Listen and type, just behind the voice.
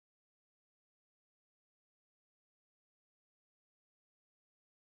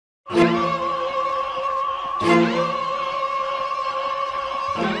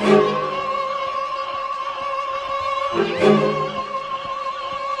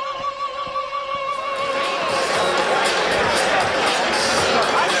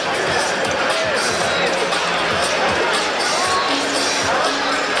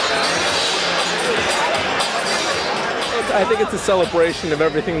I think it's a celebration of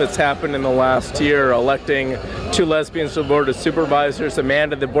everything that's happened in the last year, electing 2 lesbians to the Board of Supervisors,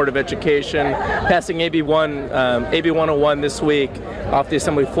 Amanda to the Board of Education, passing AB101 this week off the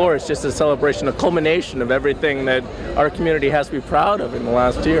Assembly floor. It's just a celebration, a culmination of everything that our community has to be proud of in the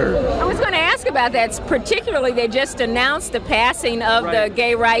last year. I was going to ask about that. Particularly, they just announced the passing of the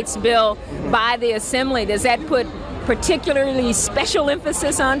gay rights bill by the Assembly. Does that put particularly special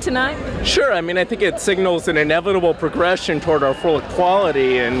emphasis on tonight? Sure. I mean, I think it signals an inevitable progression toward our full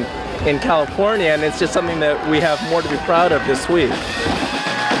equality in California, and it's just something that we have more to be proud of this week.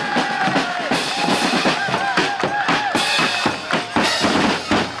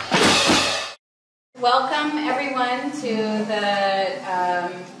 Welcome everyone to the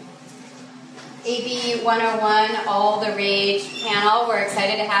AB101 All the Rage panel. We're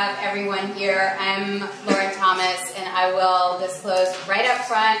excited to have everyone here. I'm Lauren Thomas, and I will disclose right up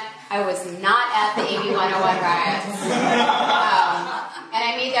front, I was not at the AB101 riots. And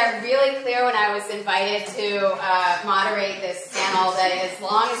I made that really clear when I was invited to moderate this panel, that as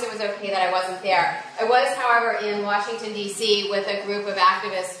long as it was okay that I wasn't there. I was, however, in Washington, D.C. with a group of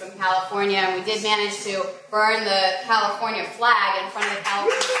activists from California, and we did manage to burn the California flag in front of the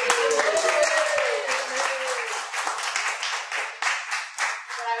California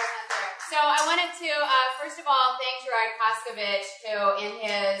So I wanted to, first of all, thank Gerard Koskovich, who in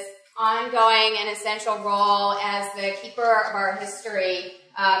his ongoing and essential role as the keeper of our history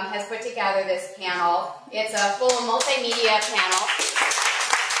has put together this panel. It's a full multimedia panel.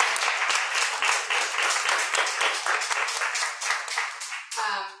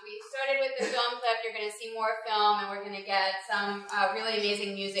 We started with the film clip. You're going to see more film, and we're going to get some really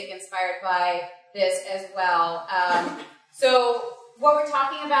amazing music inspired by this as well. So what we're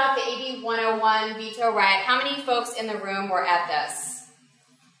talking about, the AB101 Veto Riot. How many folks in the room were at this?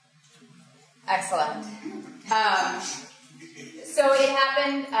 Excellent. So it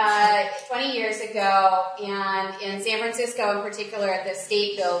happened 20 years ago, and in San Francisco in particular at the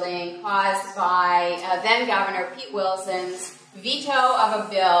State Building, caused by then-Governor Pete Wilson's veto of a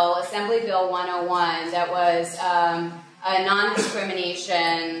bill, Assembly Bill 101, that was a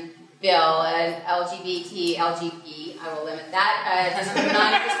non-discrimination bill, an LGP, I will limit that,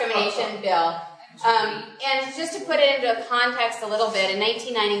 non-discrimination bill. And just to put it into context a little bit, in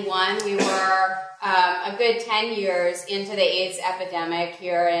 1991, we were a good 10 years into the AIDS epidemic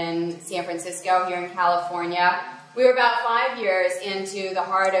here in San Francisco, here in California. We were about 5 years into the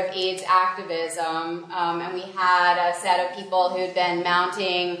heart of AIDS activism, and we had a set of people who'd been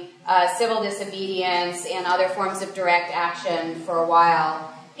mounting civil disobedience and other forms of direct action for a while.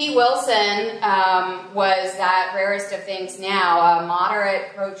 Pete Wilson was that rarest of things now, a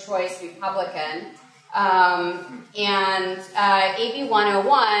moderate pro-choice Republican, and AB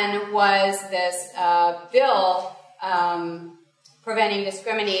 101 was this bill preventing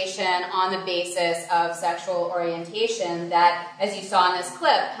discrimination on the basis of sexual orientation that, as you saw in this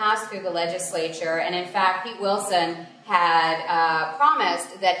clip, passed through the legislature, and in fact Pete Wilson had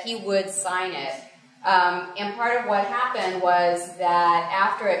promised that he would sign it. And part of what happened was that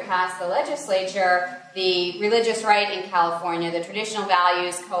after it passed the legislature, the religious right in California, the Traditional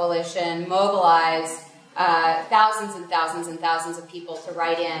Values Coalition, mobilized thousands and thousands and thousands of people to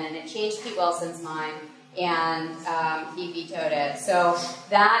write in, and it changed Pete Wilson's mind, and he vetoed it. So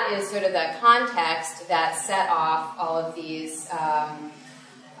that is sort of the context that set off all of these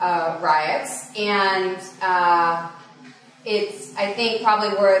riots, and it's, I think,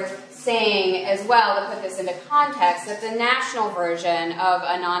 probably worth saying as well, to put this into context, that the national version of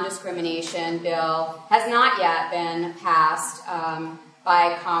a non-discrimination bill has not yet been passed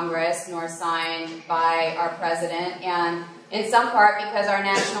by Congress nor signed by our president, and in some part because our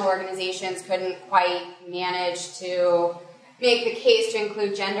national organizations couldn't quite manage to make the case to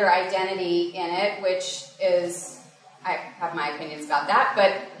include gender identity in it, which is, I have my opinions about that,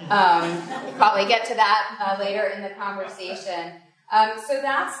 but we'll probably get to that later in the conversation. So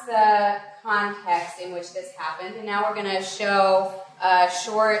that's the context in which this happened, and now we're going to show a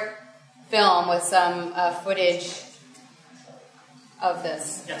short film with some footage of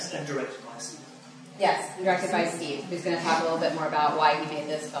this. Yes, and directed by Steve. Yes, and directed by Steve, who's going to talk a little bit more about why he made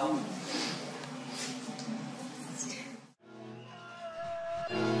this film.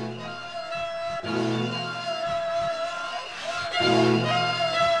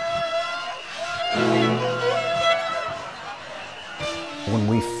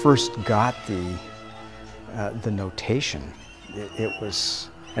 first got the notation, it was,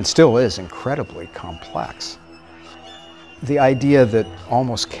 and still is, incredibly complex. The idea that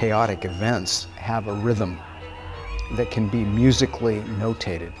almost chaotic events have a rhythm that can be musically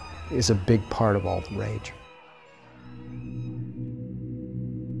notated is a big part of all the rage.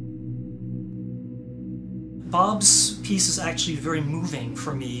 Bob's piece is actually very moving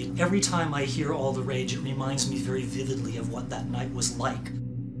for me. Every time I hear All the Rage, it reminds me very vividly of what that night was like.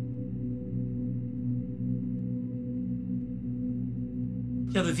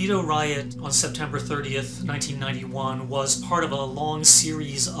 Yeah, the Veto Riot on September 30th, 1991 was part of a long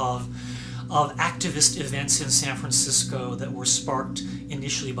series of activist events in San Francisco that were sparked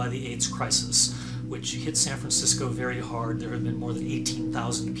initially by the AIDS crisis, which hit San Francisco very hard. There have been more than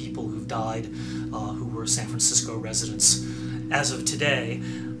 18,000 people who've died who were San Francisco residents as of today.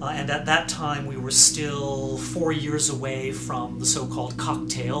 And at that time, we were still 4 years away from the so-called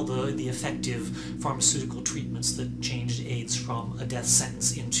cocktail, the effective pharmaceutical treatments that changed AIDS from a death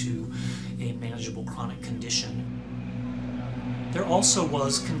sentence into a manageable chronic condition. There also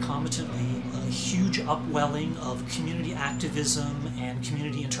was concomitantly a huge upwelling of community activism and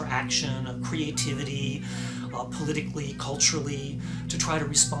community interaction, of creativity, politically, culturally, to try to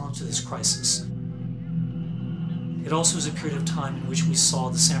respond to this crisis. It also was a period of time in which we saw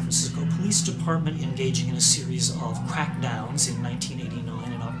the San Francisco Police Department engaging in a series of crackdowns. In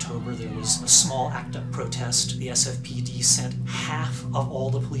 1989, in October, there was a small ACT-UP protest. The SFPD sent half of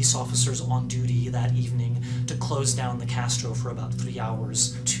all the police officers on duty that evening to close down the Castro for about 3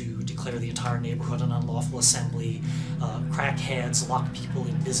 hours, to declare the entire neighborhood an unlawful assembly, crack heads, lock people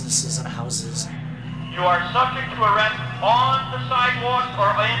in businesses and houses. You are subject to arrest on the sidewalk or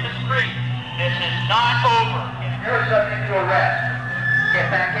in the street. This is not over. You're subject to arrest. Get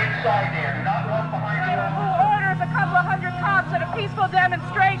back inside there. Do not walk behind you. Who orders a couple of hundred cops at a peaceful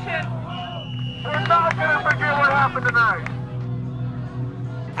demonstration? We're not going to forget what happened tonight.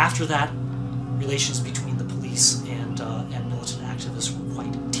 After that, relations between the police and militant activists were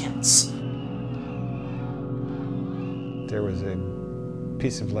quite tense. There was a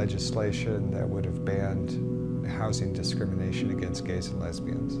piece of legislation that would have banned housing discrimination against gays and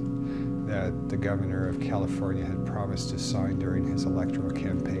lesbians that the governor of California had promised to sign during his electoral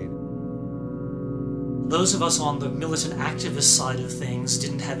campaign. Those of us on the militant activist side of things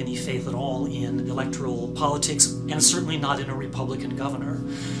didn't have any faith at all in electoral politics, and certainly not in a Republican governor.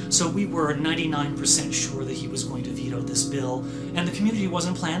 So we were 99% sure that he was going to veto this bill, and the community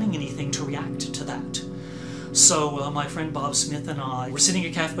wasn't planning anything to react to that. So my friend Bob Smith and I were sitting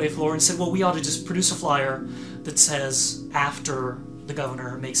at cafe floor and said, well, we ought to just produce a flyer that says, after the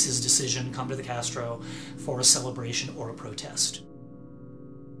governor makes his decision, come to the Castro for a celebration or a protest.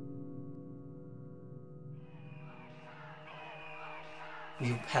 We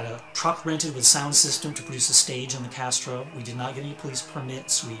had a truck rented with sound system to produce a stage in the Castro. We did not get any police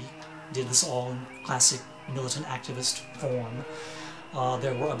permits. We did this all in classic militant activist form.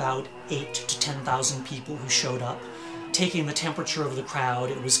 There were about 8,000 to 10,000 people who showed up. Taking the temperature of the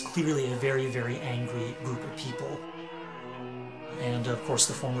crowd, it was clearly a very, very angry group of people. And of course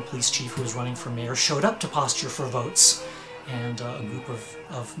the former police chief who was running for mayor showed up to posture for votes, and a group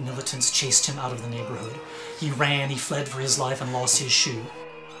of militants chased him out of the neighborhood. He ran, he fled for his life, and lost his shoe.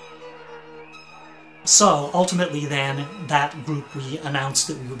 So ultimately then, that group, we announced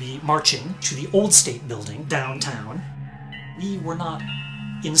that we would be marching to the old State Building downtown. We were not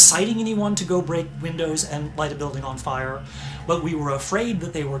inciting anyone to go break windows and light a building on fire, but we were afraid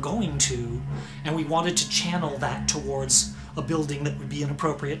that they were going to, and we wanted to channel that towards a building that would be an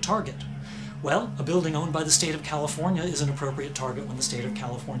appropriate target. Well, a building owned by the state of California is an appropriate target when the state of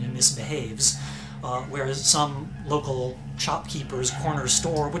California misbehaves, whereas some local shopkeeper's corner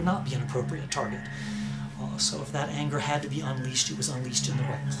store would not be an appropriate target. So if that anger had to be unleashed, it was unleashed in the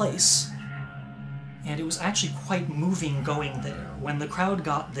right place. And it was actually quite moving going there. When the crowd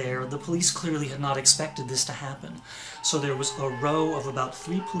got there, the police clearly had not expected this to happen. So there was a row of about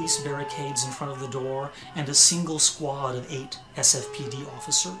 3 police barricades in front of the door and a single squad of 8 SFPD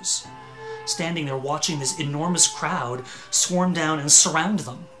officers, standing there watching this enormous crowd swarm down and surround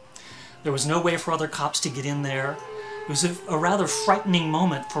them. There was no way for other cops to get in there. It was a rather frightening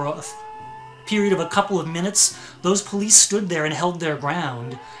moment. For a period of a couple of minutes, those police stood there and held their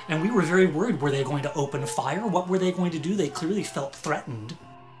ground, and we were very worried. Were they going to open fire? What were they going to do? They clearly felt threatened.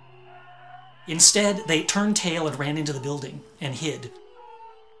 Instead, they turned tail and ran into the building and hid.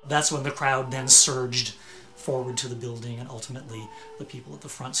 That's when the crowd then surged forward to the building, and ultimately the people at the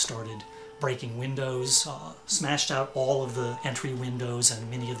front started breaking windows, smashed out all of the entry windows and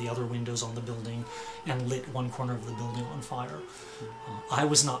many of the other windows on the building, and lit one corner of the building on fire. I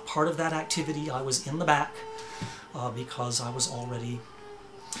was not part of that activity. I was in the back because I was already,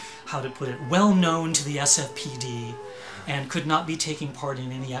 how to put it, well known to the SFPD and could not be taking part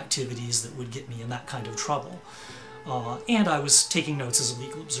in any activities that would get me in that kind of trouble. And I was taking notes as a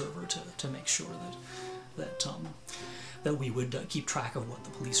legal observer to make sure that we would keep track of what the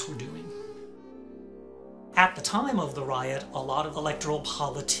police were doing. At the time of the riot, a lot of electoral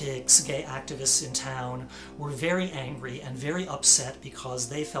politics, gay activists in town were very angry and very upset because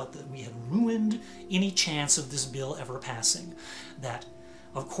they felt that we had ruined any chance of this bill ever passing. That,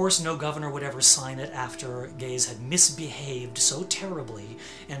 of course, no governor would ever sign it after gays had misbehaved so terribly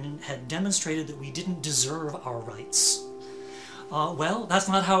and had demonstrated that we didn't deserve our rights. Well, that's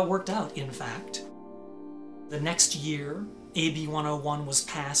not how it worked out, in fact. The next year, AB101 was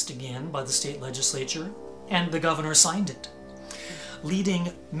passed again by the state legislature, and the governor signed it,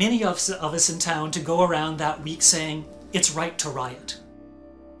 leading many of us in town to go around that week saying, it's right to riot,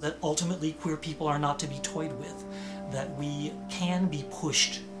 that ultimately queer people are not to be toyed with, that we can be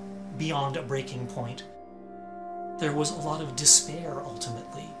pushed beyond a breaking point. There was a lot of despair,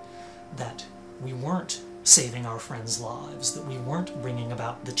 ultimately, that we weren't saving our friends' lives, that we weren't bringing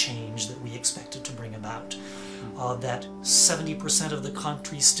about the change that we expected to bring about, that 70% of the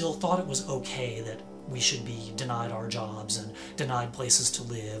country still thought it was okay that we should be denied our jobs and denied places to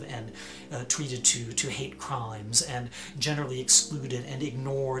live and treated to hate crimes and generally excluded and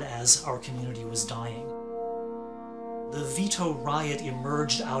ignored as our community was dying. The Veto Riot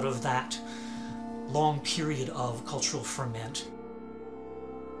emerged out of that long period of cultural ferment.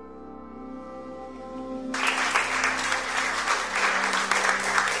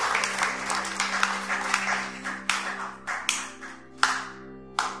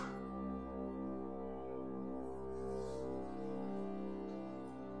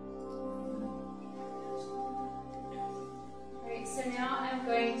 So now I'm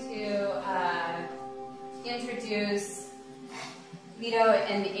going to introduce Vito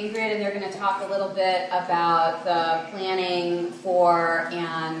and Ingrid, and they're going to talk a little bit about the planning for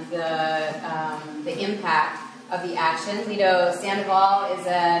and the impact of the action. Vito Sandoval is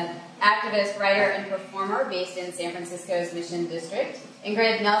an activist, writer, and performer based in San Francisco's Mission District.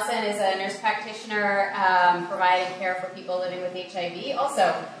 Ingrid Nelson is a nurse practitioner providing care for people living with HIV,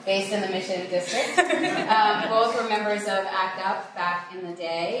 also based in the Mission District. Both were members of ACT UP back in the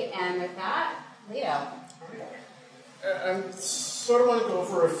day. And with that, Leo. I sort of want to go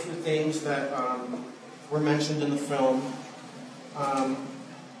over a few things that were mentioned in the film.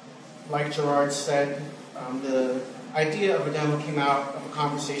 Like Gerard said, the idea of a demo came out of a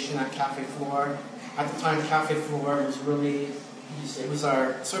conversation at Cafe Flore. At the time, Cafe Flore was really, it was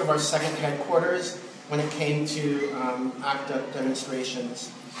our sort of our second headquarters when it came to ACT UP demonstrations.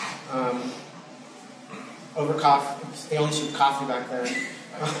 Over coffee, they only served coffee back then.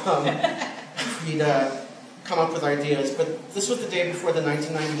 We'd come up with ideas, but this was the day before the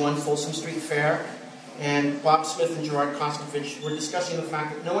 1991 Folsom Street Fair, and Bob Smith and Gerard Kostovich were discussing the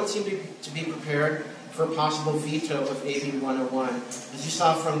fact that no one seemed to be prepared for a possible veto of AB 101. As you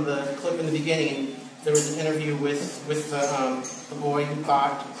saw from the clip in the beginning, there was an interview with the boy who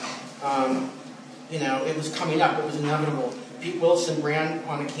thought, it was coming up, it was inevitable. Pete Wilson ran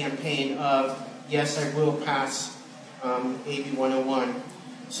on a campaign of, yes, I will pass AB 101.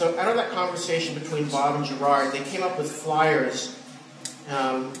 So out of that conversation between Bob and Gerard, they came up with flyers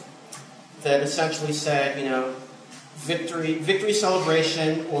that essentially said, victory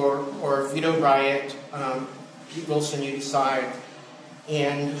celebration or veto riot, Pete Wilson, you decide.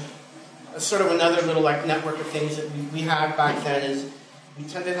 And sort of another little network of things that we had back then is we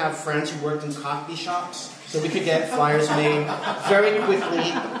tended to have friends who worked in coffee shops, so we could get flyers made very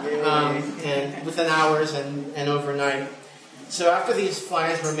quickly and within hours and overnight. So after these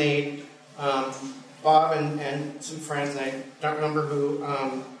flyers were made, Bob and some friends, and I don't remember who,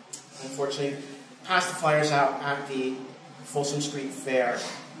 unfortunately, passed the flyers out at the Folsom Street Fair.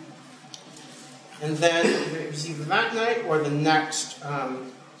 And then it was either that night or the next,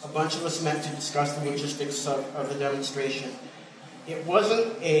 a bunch of us met to discuss the logistics of the demonstration. It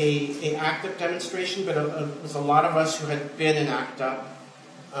wasn't a ACT UP demonstration, but it was a lot of us who had been in ACT UP,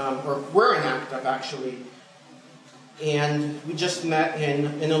 or were in ACT UP actually. And we just met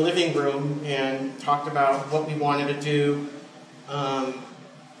in a living room and talked about what we wanted to do,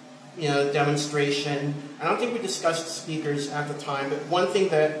 the demonstration. I don't think we discussed speakers at the time, but one thing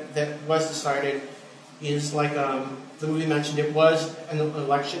that was decided is, like the movie mentioned, it was an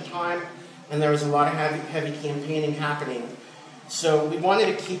election time, and there was a lot of heavy campaigning happening. So we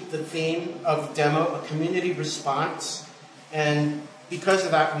wanted to keep the theme of the demo a community response, and because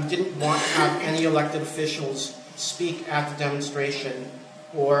of that, we didn't want to have any elected officials speak at the demonstration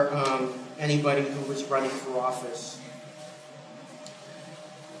or anybody who was running for office.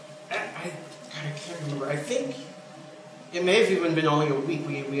 I can't remember. I think it may have even been only a week.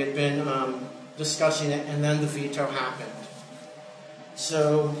 We had been discussing it, and then the veto happened.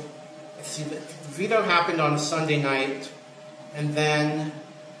 So, let's see, the veto happened on a Sunday night, and then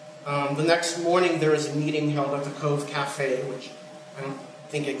the next morning there was a meeting held at the Cove Cafe, which I don't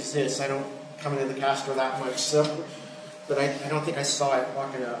think exists. I don't come into the Castro that much, so, but I don't think I saw it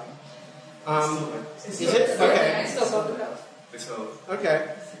walking up. Is it? Okay.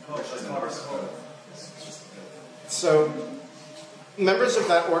 Okay. So, members of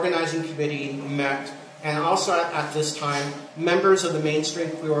that organizing committee met, and also at this time, members of the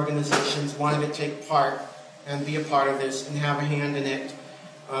mainstream queer organizations wanted to take part and be a part of this and have a hand in it.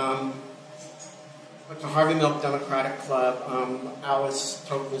 Like the Harvey Milk Democratic Club, Alice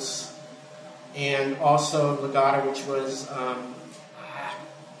Toklas, and also Legata, which was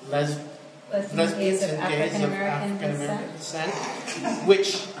lesbians and gays of African-American descent,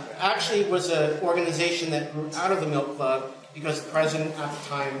 which actually was an organization that grew out of the Milk Club because the president at the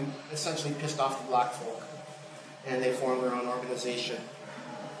time essentially pissed off the black folk, and they formed their own organization.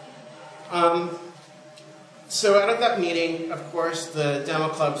 So out of that meeting, of course, the demo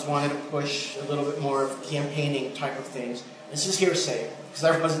clubs wanted to push a little bit more of campaigning type of things. This is hearsay, because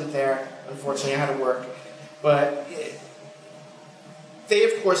I wasn't there. Unfortunately, I had to work. But they,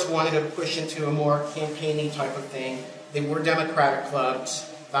 of course, wanted to push into a more campaigning type of thing. They were Democratic clubs.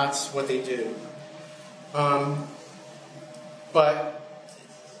 That's what they do. But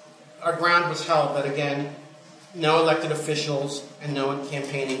our ground was held that, again, no elected officials and no one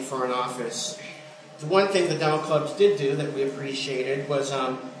campaigning for an office. The one thing the demo clubs did do that we appreciated was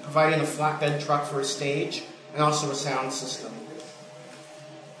providing a flatbed truck for a stage and also a sound system.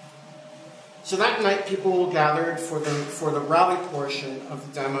 So that night, people gathered for the rally portion of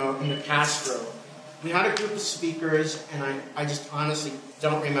the demo in the Castro. We had a group of speakers, and I just honestly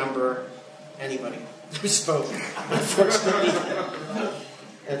don't remember anybody who spoke, unfortunately.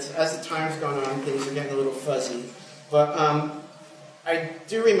 As the time's gone on, things are getting a little fuzzy. But I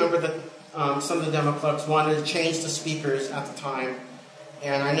do remember that some of the demo clubs wanted to change the speakers at the time,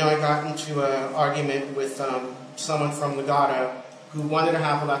 and I know I got into an argument with someone from Legata who wanted to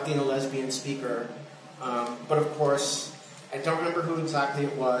have a Latino lesbian speaker, but of course, I don't remember who exactly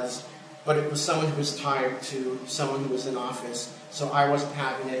it was, but it was someone who was tied to someone who was in office, so I wasn't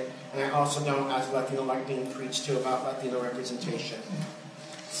having it, and I also don't, as Latino, like being preached to about Latino representation.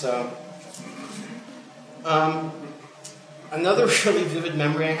 So, another really vivid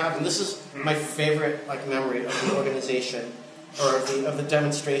memory I have, and this is my favorite memory of the organization, or of the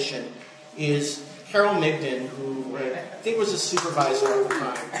demonstration, is Carol Migden, who I think was a supervisor at the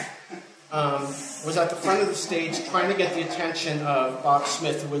time, was at the front of the stage trying to get the attention of Bob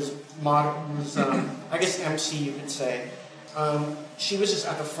Smith, who was I guess MC, you could say. She was just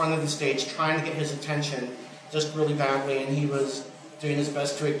at the front of the stage trying to get his attention just really badly, and he was doing his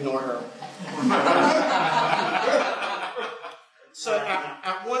best to ignore her. So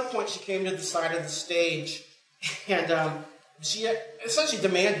at one point she came to the side of the stage, and she essentially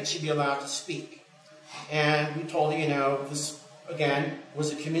demanded she be allowed to speak. And we told her, this, again,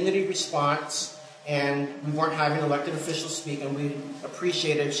 was a community response, and we weren't having elected officials speak, and we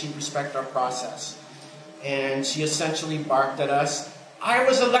appreciated if she'd respect our process. And she essentially barked at us, "I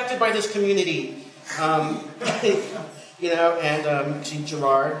was elected by this community." And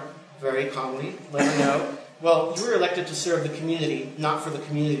Gerard very calmly let her know, "Well, you were elected to serve the community, not for the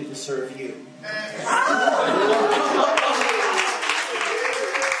community to serve you."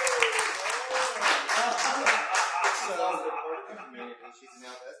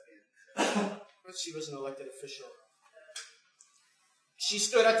 But she was an elected official. She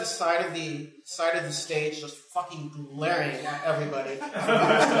stood at the side of the stage, just fucking glaring at everybody.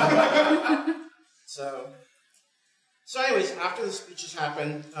 So anyways, after the speeches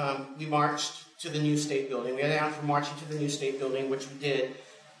happened, we marched to the new state building. We announced we're marching to the new state building, which we did.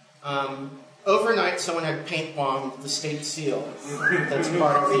 Overnight, someone had paint bombed the state seal. That's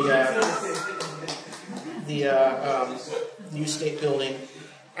part of the new state building.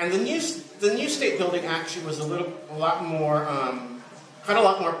 And the new state building actually was had a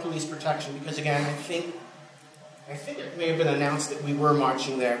lot more police protection, because again, I think it may have been announced that we were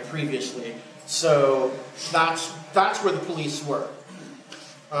marching there previously. So that's where the police were.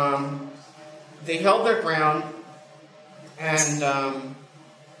 They held their ground, and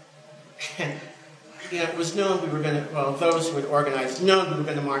And it was known we were going to, well, those who had organized known we were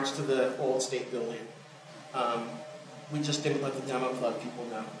going to march to the old state building. We just didn't let the demo club people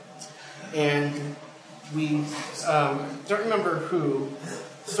know. And we, don't remember who,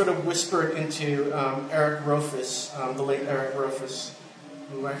 sort of whispered into Eric Rofus, the late Eric Rofus,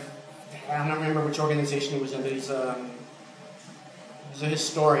 who I don't remember which organization he was in, but he was a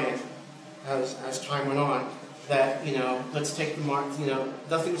historian as time went on, that, let's take the march,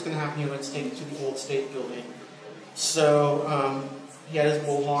 nothing's going to happen here, let's take it to the old state building. So he had his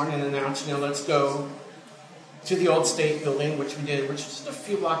bullhorn and announced, let's go to the old state building, which we did, which was just a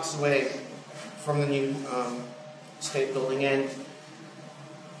few blocks away from the new state building. And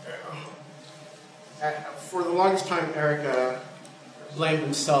for the longest time, Eric blamed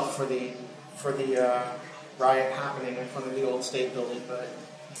himself for the riot happening in front of the old state building, but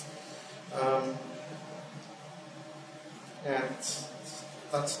yeah,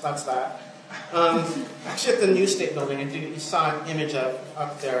 that's that. Actually, at the new state building, you saw an image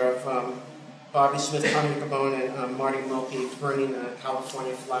up there of Bobby Smith, Tommy Cabone, and Marty Mulkey burning the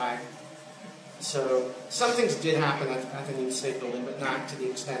California flag. So some things did happen at the new state building, but not to the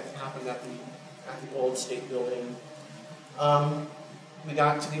extent it happened at the old state building. We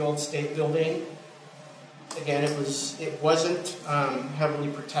got to the old state building. Again, it wasn't heavily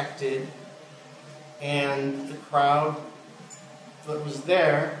protected, and the crowd that was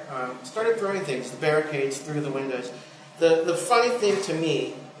there started throwing things, the barricades through the windows. The funny thing to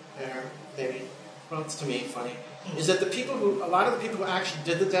me, maybe, well, it's to me funny, is that a lot of the people who actually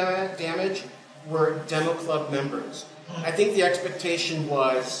did the damage were demo club members. I think the expectation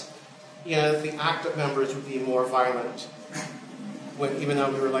was, that the active members would be more violent, even though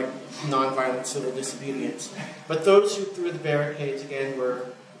we were like non-violent civil disobedience. But those who threw the barricades, again,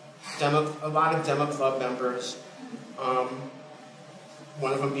 were a lot of demo club members.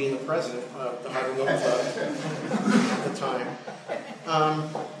 One of them being the president of the Harvard Law Club at the time.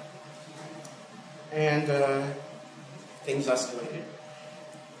 And things escalated.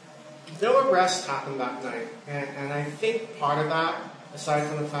 No arrests happened that night, and I think part of that, aside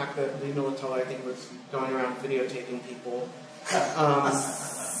from the fact that Lee Militello, I think, was going around videotaping people,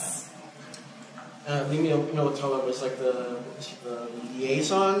 Lee Militello was like the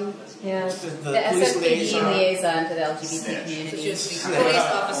liaison? Yeah, the police liaison to the LGBT community. So she was the police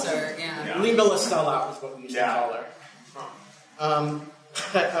officer, yeah. Lee Militello was what we used to call her.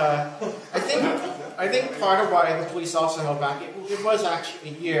 I think part of why the police also held back, it was actually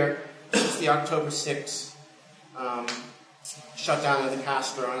a year since the October 6th shutdown of the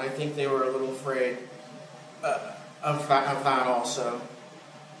Castro, and I think they were a little afraid of that also.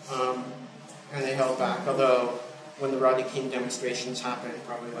 And they held back, although when the Rodney King demonstrations happened,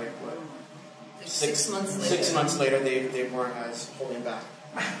 probably like, what? 6 months later. 6 months later, they weren't as holding back.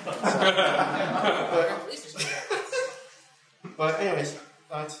 But anyways,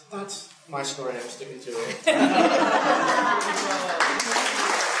 that's my story. I'm sticking to it.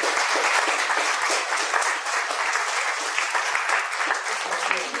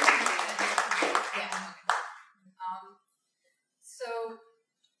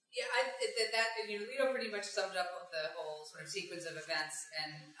 Lito pretty much summed up the whole sort of sequence of events,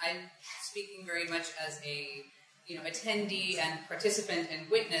 and I'm speaking very much as a attendee and participant and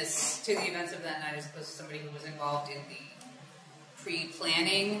witness to the events of that night, as opposed to somebody who was involved in the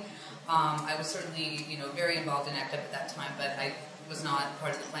pre-planning. I was certainly very involved in ACT UP at that time, but I was not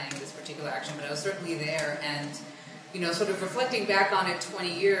part of the planning of this particular action. But I was certainly there, and sort of reflecting back on it 20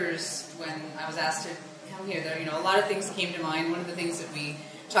 years when I was asked to come here, there a lot of things came to mind. One of the things that we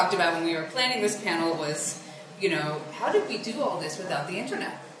talked about when we were planning this panel was, how did we do all this without the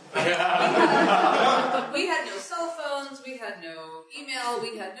internet? We had no cell phones, we had no email,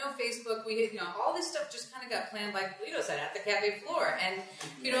 we had no Facebook, we had, all this stuff just kind of got planned, like Lito said, at the cafe floor. And,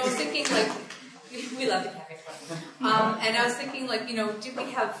 I was thinking, like, we love the cafe floor. And I was thinking, like, did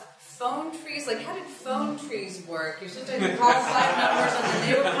we have phone trees? Like, how did phone trees work? You're supposed to call 5 numbers and then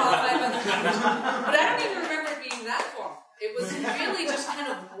they would call 5 other numbers. But I don't even remember it being that formal. It was really just kind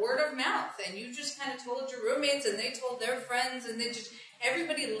of word of mouth, and you just kind of told your roommates, and they told their friends, and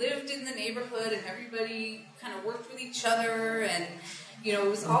everybody lived in the neighborhood, and everybody kind of worked with each other, and, it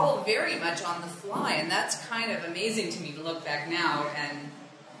was all very much on the fly, and that's kind of amazing to me to look back now and,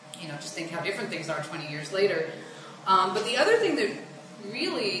 just think how different things are 20 years later. But the other thing that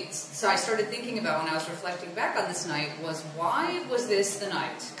really, so I started thinking about when I was reflecting back on this night was, why was this the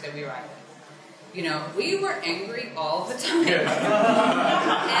night that we rioted? We were angry all the time.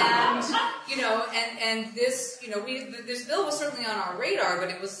 and this, this bill was certainly on our radar, but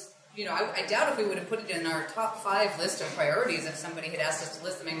it was you know, I doubt if we would have put it in our top 5 list of priorities if somebody had asked us to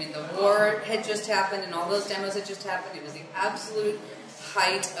list them. I mean, the war had just happened and all those demos had just happened. It was the absolute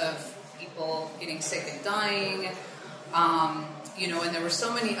height of people getting sick and dying, you know, and there were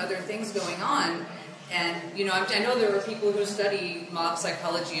so many other things going on. And, you know, I know there are people who study mob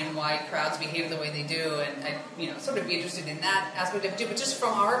psychology and why crowds behave the way they do, and I, you know, sort of be interested in that aspect of it too. But just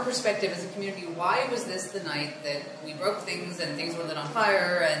from our perspective as a community, why was this the night that we broke things and things were lit on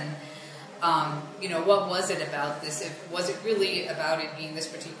fire? And, you know, what was it about this? Was it really about it being this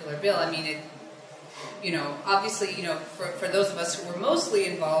particular bill? I mean, you know, obviously, you know, for those of us who were mostly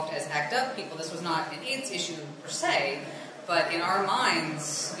involved as ACT UP people, this was not an AIDS issue per se. But in our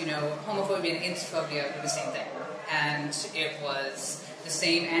minds, you know, homophobia and intraphobia were the same thing. And it was the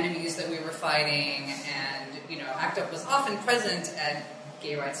same enemies that we were fighting. And, you know, ACT UP was often present at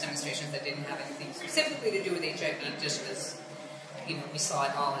gay rights demonstrations that didn't have anything specifically to do with HIV, just as, you know, we saw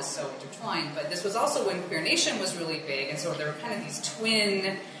it all as so intertwined. But this was also when Queer Nation was really big. And so there were kind of these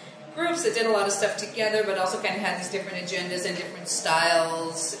twin groups that did a lot of stuff together, but also kind of had these different agendas and different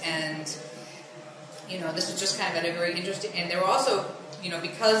styles. And you know, this was just kind of at a very interesting, and there were also, you know,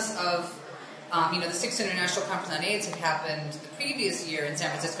 because of, you know, the 6th International Conference on AIDS had happened the previous year in San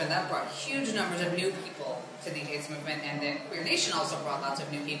Francisco, and that brought huge numbers of new people to the AIDS movement, and the Queer Nation also brought lots of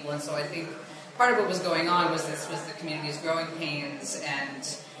new people, and so I think part of what was going on was this was the community's growing pains and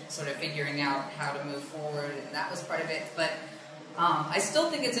sort of figuring out how to move forward, and that was part of it, but I still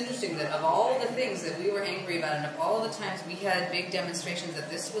think it's interesting that of all the things that we were angry about, and of all the times we had big demonstrations, that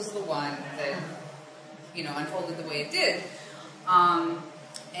this was the one that, you know, unfolded the way it did.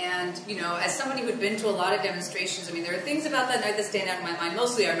 And, you know, as somebody who'd been to a lot of demonstrations, I mean, there are things about that night that stand out in my mind.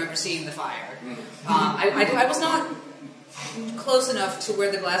 Mostly I remember seeing the fire. I was not close enough to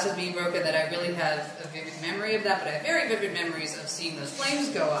where the glass was being broken that I really have a vivid memory of that, but I have very vivid memories of seeing those flames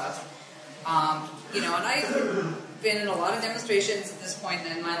go up. You know, and I've been in a lot of demonstrations at this point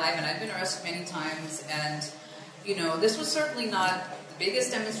in my life, and I've been arrested many times, and, you know, this was certainly not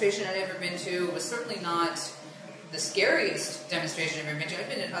biggest demonstration I'd ever been to. It was certainly not the scariest demonstration I've ever been to. I've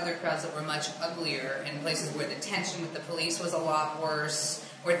been in other crowds that were much uglier, in places where the tension with the police was a lot worse,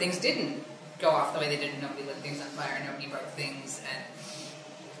 where things didn't go off the way they did, and nobody lit things on fire, nobody broke things, and,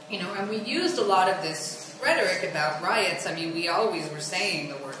 you know, and we used a lot of this rhetoric about riots. I mean, we always were saying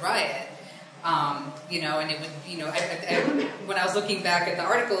the word riot, you know, and it would, you know, when I was looking back at the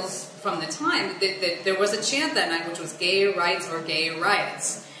articles from the time, there was a chant that night which was gay rights or gay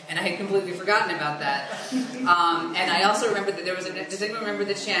riots, and I had completely forgotten about that. And I also remember that there was does anyone remember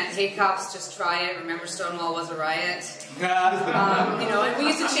the chant, hey cops, just try it, remember Stonewall was a riot? You know, and we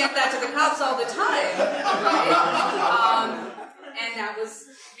used to chant that to the cops all the time, right? And that was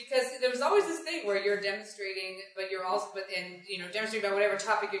because there was always this thing where you're demonstrating, but you're also, you know, demonstrating about whatever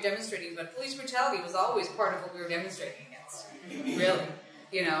topic you're demonstrating, but police brutality was always part of what we were demonstrating against, really.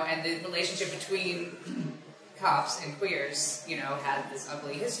 You know, and the relationship between cops and queers, you know, had this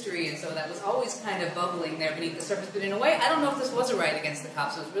ugly history, and so that was always kind of bubbling there beneath the surface. But in a way, I don't know if this was a riot against the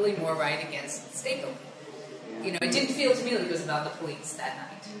cops. It was really more a riot against the state building. You know, it didn't feel to me like it was about the police that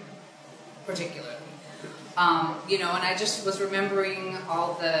night, particularly. You know, and I just was remembering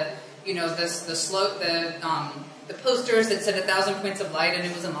all the, you know, the posters that said 1,000 points of light, and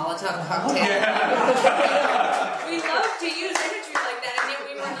it was a Molotov cocktail. We love to use imagery like that, and yet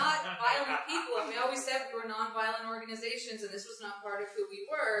we were not violent people, and we always said we were nonviolent organizations, and this was not part of who we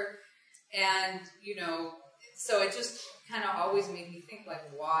were. And, you know, so it just kind of always made me think, like,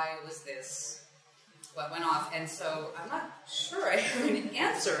 why was this what went off? And so I'm not sure I have an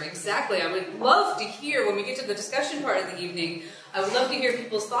answer exactly. I would love to hear, when we get to the discussion part of the evening, I would love to hear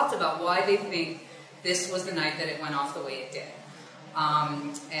people's thoughts about why they think this was the night that it went off the way it did.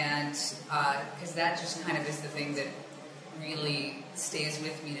 And because that just kind of is the thing that really stays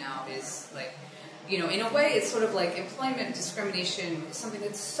with me now, is like, you know, in a way it's sort of like employment discrimination is something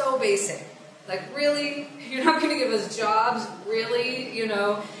that's so basic. Like, really? You're not going to give us jobs? Really? You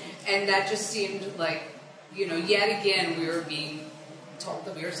know? And that just seemed like, you know, yet again we were being told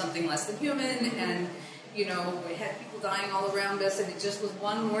that we were something less than human, and, you know, we had people dying all around us, and it just was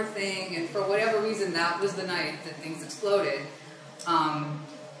one more thing, and for whatever reason that was the night that things exploded.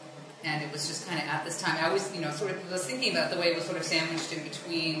 And it was just kind of at this time, I always, you know, sort of was thinking about the way it was sort of sandwiched in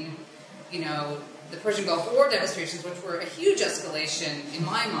between, you know, the Persian Gulf War demonstrations, which were a huge escalation in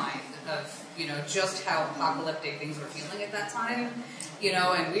my mind of, you know, just how apocalyptic things were feeling at that time, you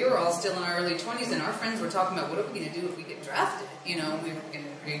know, and we were all still in our early 20s, and our friends were talking about, what are we going to do if we get drafted? You know, we're going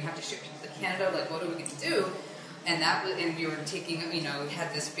to have to ship people to Canada, like, what are we going to do? And that was, and we were taking, you know, we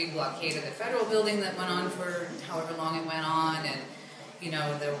had this big blockade of the federal building that went on for however long it went on, and, you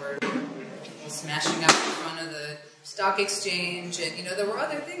know, there were people smashing up in front of the stock exchange, and, you know, there were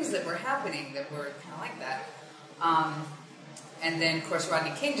other things that were happening that were kind of like that. And then, of course,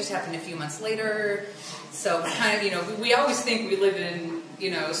 Rodney King just happened a few months later. So kind of, you know, we always think we live in,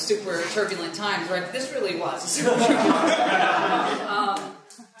 you know, super turbulent times, right? But this really was a super turbulent time.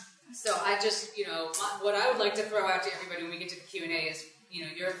 So I just, you know, what I would like to throw out to everybody when we get to the Q&A is, you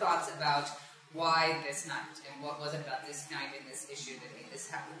know, your thoughts about why this night and what was it about this night and this issue that made this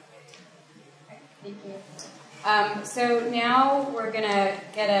happen. Thank you. So now we're going to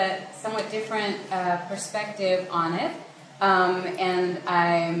get a somewhat different perspective on it. And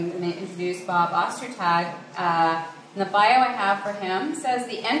I'm going to introduce Bob Ostertag. The bio I have for him says,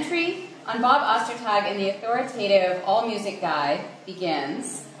 the entry on Bob Ostertag in the authoritative All Music Guide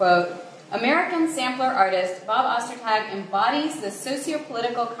begins, quote, American sampler artist Bob Ostertag embodies the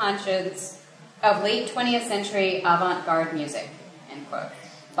socio-political conscience of late 20th century avant-garde music, end quote.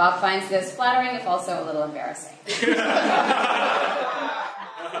 Bob finds this flattering, if also a little embarrassing. So,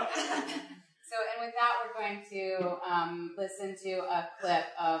 and with that, we're going to listen to a clip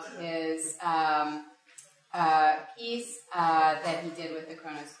of his piece that he did with the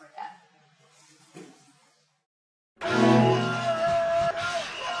Kronos Quartet.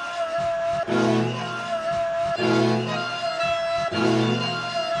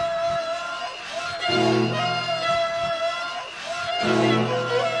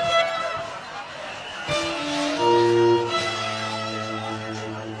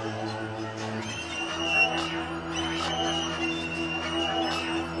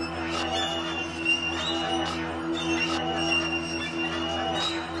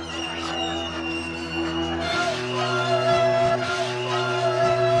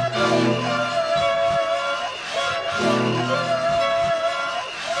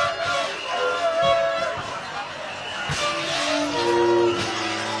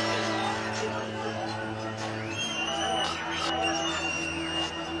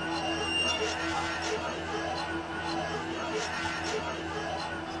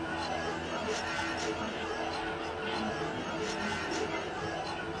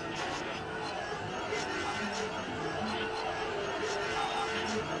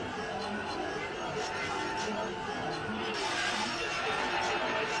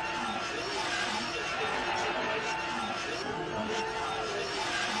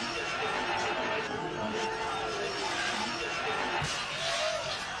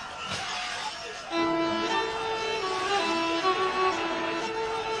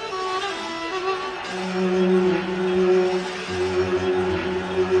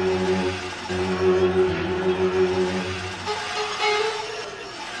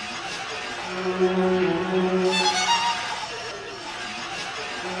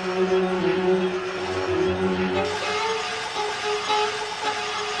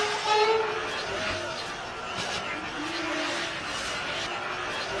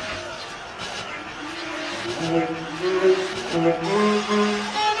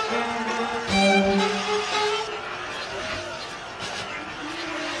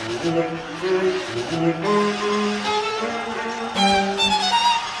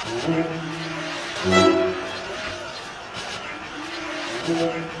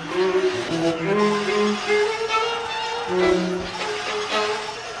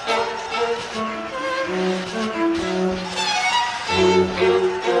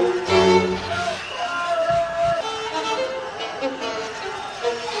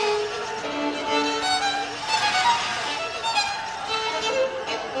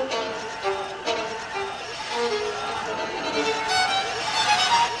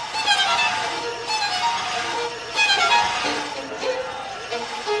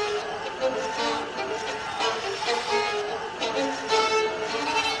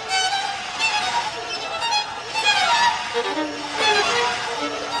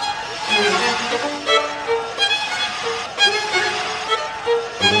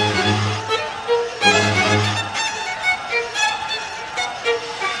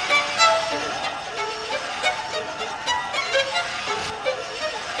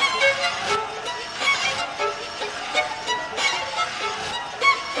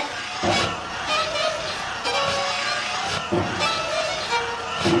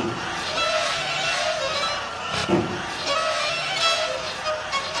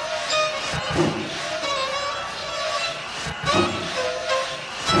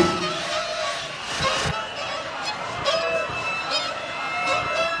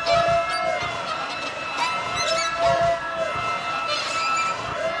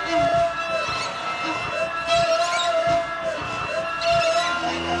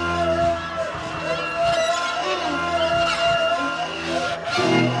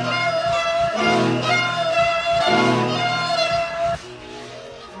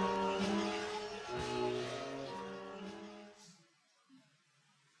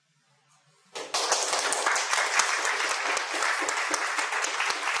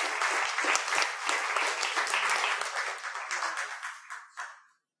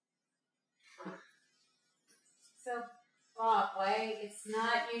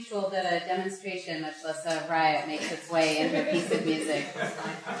 unusual that a demonstration, much less a riot, makes its way into a piece of music.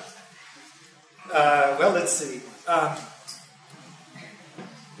 Well, let's see.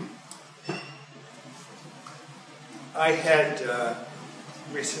 I had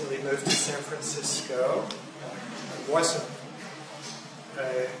recently moved to San Francisco. I wasn't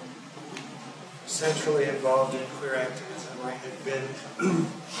centrally involved in queer activism. I had been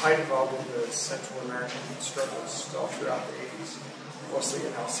quite involved in the Central American struggles all throughout the 80s, mostly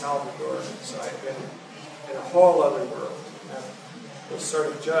in El Salvador. So I had been in a whole other world. And was sort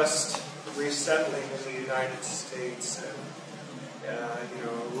of just resettling in the United States and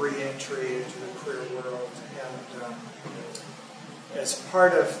re-entry into the queer world. And as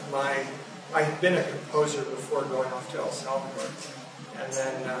part of I had been a composer before going off to El Salvador, and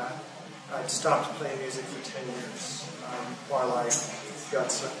then I'd stopped playing music for 10 years while I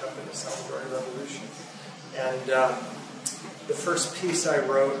got sucked up in the Salvadoran Revolution. And the first piece I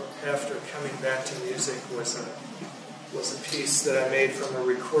wrote after coming back to music was a piece that I made from a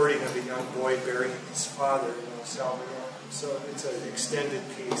recording of a young boy burying his father in El Salvador. So it's an extended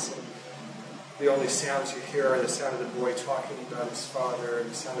piece. And the only sounds you hear are the sound of the boy talking about his father, and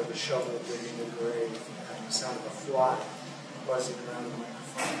the sound of a shovel digging the grave, and the sound of a fly buzzing around the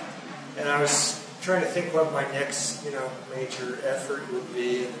microphone. And I was trying to think what my next, major effort would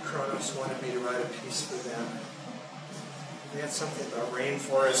be, and the Kronos wanted me to write a piece for them. They had something about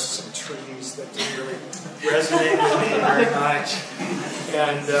rainforests and trees that didn't really resonate with me very much.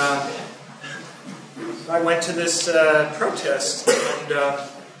 And I went to this protest, and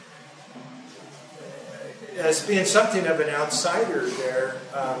as being something of an outsider there,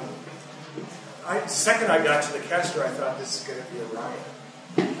 the second I got to the Castro, I thought, this is going to be a riot.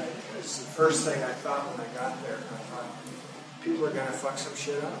 It was the first thing I thought when I got there. I thought, people are going to fuck some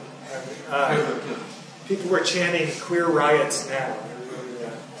shit up. And, people were chanting "queer riots now,"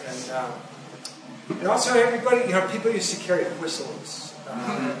 and also everybody, people used to carry whistles,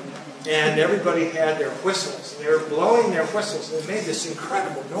 and everybody had their whistles, and they were blowing their whistles, and it made this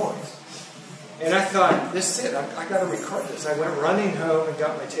incredible noise. And I thought, this is it. I got to record this. I went running home and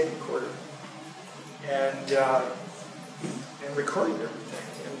got my tape recorder, and recorded everything.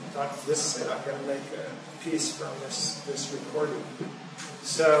 And thought, this is it. I'm going to make a piece from this recording.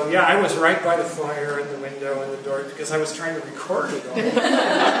 So, yeah, I was right by the fire and the window and the door because I was trying to record it all.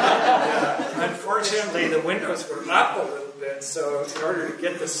 Unfortunately, the windows were up a little bit, so in order to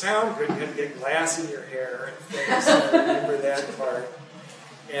get the sound good, you had to get glass in your hair and things. So I remember that part.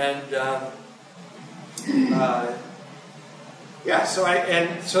 And,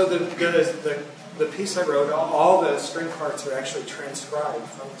 so the piece I wrote, all the string parts are actually transcribed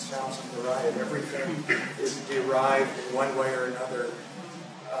from the sounds of the riot. Everything is derived in one way or another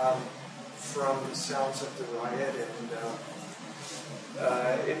from the sounds of the riot,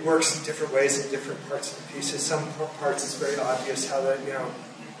 and it works in different ways in different parts of the piece. In some parts it's very obvious how that, you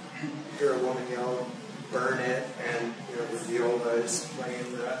hear a woman yell, "burn it," and the viola is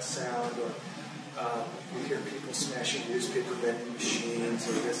playing that sound, or you hear people smashing newspaper vending machines,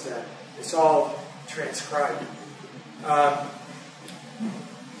 or this, that. It's all transcribed.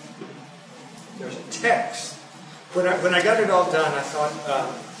 There's a text. When I got it all done, I thought,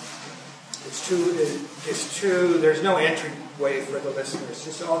 it's too, there's no entryway for the listeners.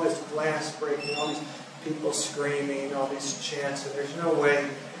 Just all this glass breaking, all these people screaming, all these chants, and there's no way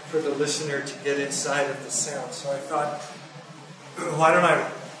for the listener to get inside of the sound. So I thought, why don't I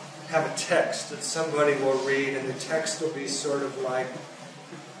have a text that somebody will read, and the text will be sort of like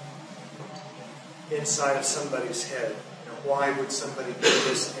inside of somebody's head. Why would somebody be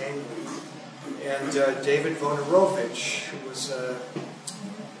this angry? And David Vonarovich, who was an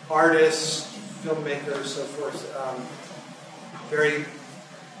artist, filmmaker, so forth, very,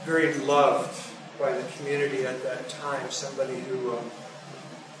 very loved by the community at that time, somebody who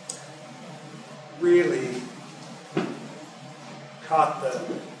really caught the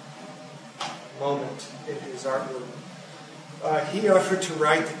moment in his artwork. He offered to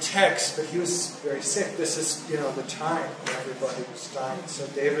write the text, but he was very sick. This is, the time when everybody was dying. So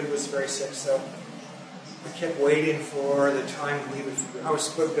David was very sick, so I kept waiting for the time I was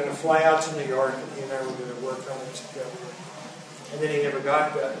going to fly out to New York, and he and I were going to work on it together. And then he never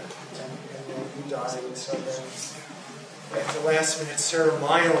got better, and then he died. And so then, at the last minute, Sarah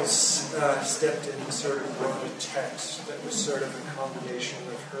Miles stepped in and sort of wrote a text that was sort of a combination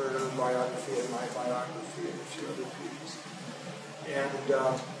of her biography and my biography and a few other people's. And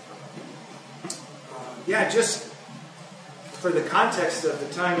just for the context of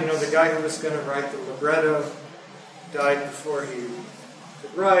the time, the guy who was going to write the libretto died before he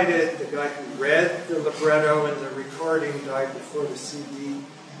could write it. The guy who read the libretto and the recording died before the CD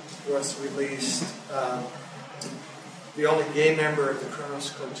was released. The only gay member of the Kronos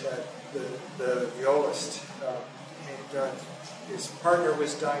Quartet, the violist, Hank Dunn, his partner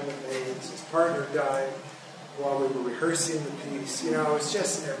was dying of AIDS. His partner died while we were rehearsing the piece. You know, it was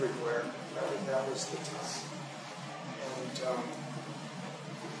just everywhere. I think that was the time.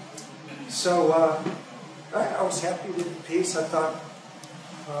 And so I was happy with the piece. I thought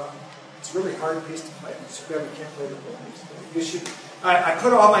it's a really hard piece to play. It's too bad we can't play the whole piece. You should. I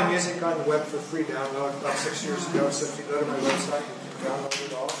put all my music on the web for free download about 6 years ago. So if you go to my website, you can download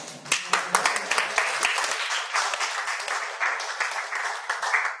it all.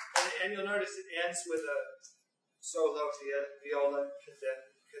 And you'll notice it ends with a solo viola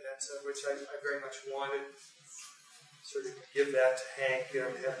cadenza, which I very much wanted. Sort of give that to Hank, you know,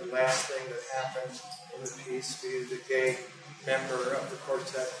 to have the last thing that happened in the piece be the gay member of the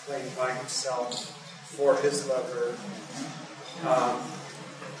quartet playing by himself for his lover.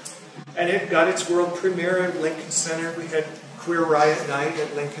 And it got its world premiere at Lincoln Center. We had Queer Riot Night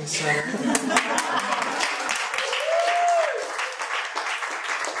at Lincoln Center. That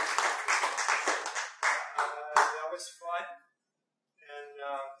was fun. And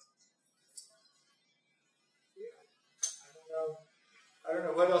I don't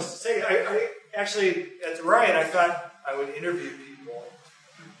know what else to say. I actually, at the riot, I thought I would interview people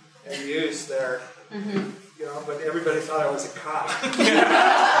and use their, you know, but everybody thought I was a cop.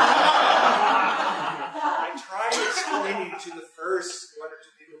 I tried explaining to the first one or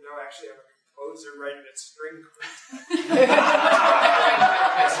two people, no, actually I'm a composer writing at string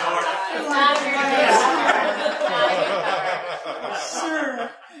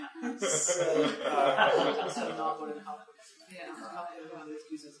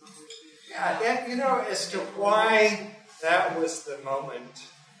yeah, and you know, as to why that was the moment,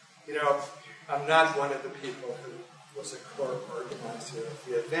 you know, I'm not one of the people who was a core organizer of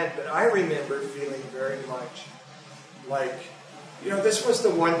the event, but I remember feeling very much like, you know, this was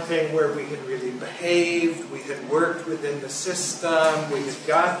the one thing where we had really behaved, we had worked within the system, we had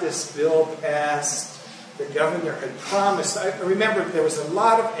got this bill passed, the governor had promised. I remember there was a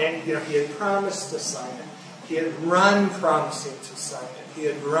lot of, and you know, he had promised to sign it. He had run promising to sign it. He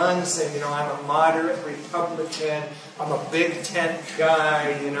had run saying, you know, I'm a moderate Republican, I'm a big tent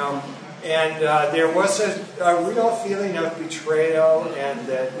guy, you know. And there was a real feeling of betrayal and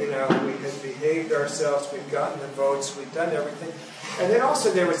that, you know, we had behaved ourselves, we'd gotten the votes, we'd done everything. And then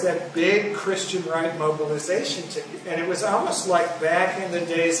also there was that big Christian right mobilization ticket. And it was almost like back in the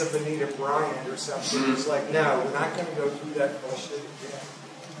days of Anita Bryant or something. It was like, no, we're not going to go through that bullshit again.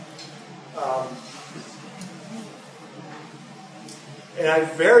 And I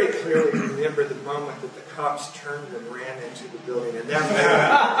very clearly remember the moment that the cops turned and ran into the building. And that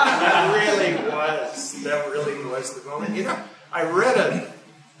really was the moment. You know, I read a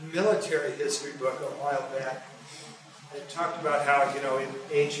military history book a while back. It talked about how, you know, in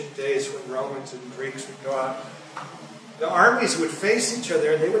ancient days when Romans and Greeks would go out, the armies would face each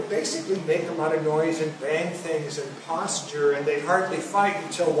other and they would basically make a lot of noise and bang things and posture, and they'd hardly fight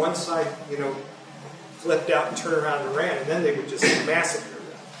until one side, you know, flipped out and turned around and ran, and then they would just massacre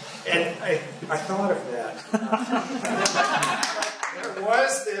them. And I thought of that. There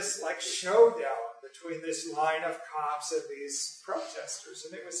was this like showdown between this line of cops and these protesters,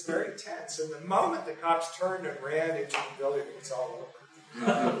 and it was very tense. And the moment the cops turned and ran into the building, it was all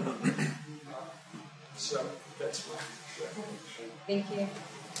over. So that's my Thank you.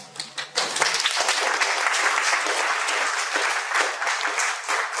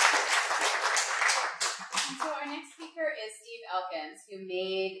 So our next speaker is Steve Elkins, who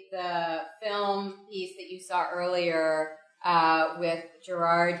made the film piece that you saw earlier with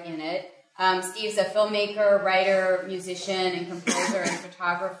Gerard in it. Steve's a filmmaker, writer, musician, and composer and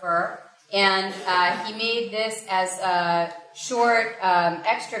photographer. And he made this as a short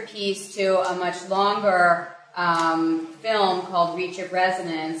extra piece to a much longer film called Reach of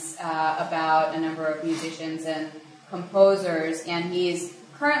Resonance about a number of musicians and composers. And he's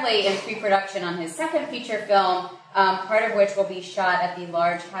currently in pre-production on his second feature film, part of which will be shot at the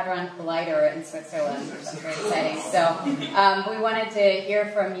Large Hadron Collider in Switzerland, which is very exciting. So we wanted to hear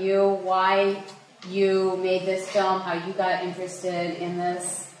from you why you made this film, how you got interested in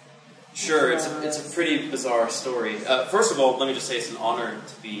this. Sure, it's a pretty bizarre story. First of all, let me just say it's an honor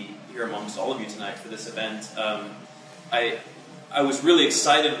to be here amongst all of you tonight for this event. I was really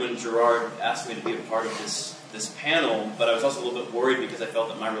excited when Gerard asked me to be a part of this panel, but I was also a little bit worried because I felt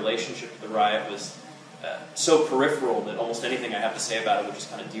that my relationship to the riot was so peripheral that almost anything I have to say about it would just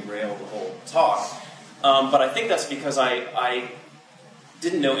kind of derail the whole talk. But I think that's because I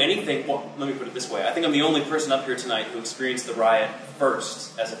didn't know anything. Well, let me put it this way. I think I'm the only person up here tonight who experienced the riot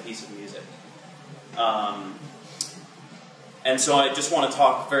first as a piece of music. And so I just want to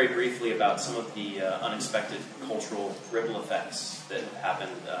talk very briefly about some of the unexpected cultural ripple effects that have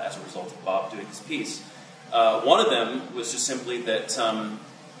happened as a result of Bob doing this piece. One of them was just simply that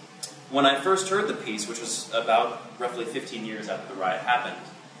when I first heard the piece, which was about roughly 15 years after the riot happened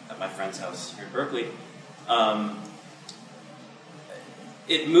at my friend's house here in Berkeley,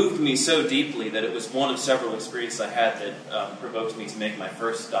 it moved me so deeply that it was one of several experiences I had that provoked me to make my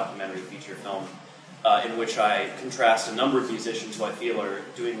first documentary feature film, in which I contrast a number of musicians who I feel are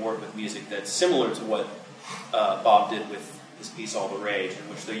doing work with music that's similar to what Bob did with his piece All the Rage, in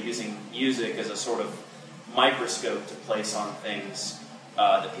which they're using music as a sort of microscope to place on things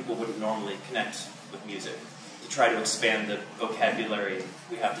that people wouldn't normally connect with music, to try to expand the vocabulary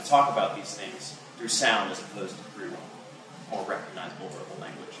we have to talk about these things through sound as opposed to through more recognizable verbal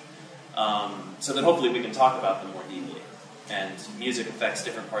language, so that hopefully we can talk about them more deeply. And music affects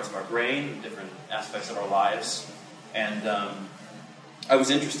different parts of our brain, different aspects of our lives. And I was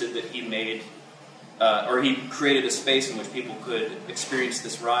interested that he made, or he created a space in which people could experience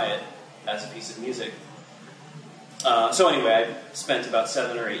this riot as a piece of music. So anyway, I spent about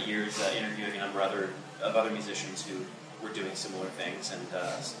 7 or 8 years interviewing a number of other musicians who were doing similar things. And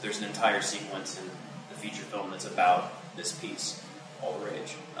there's an entire sequence in the feature film that's about this piece, All the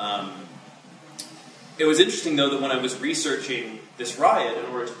Rage. It was interesting, though, that when I was researching this riot in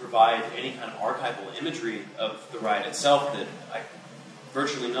order to provide any kind of archival imagery of the riot itself, that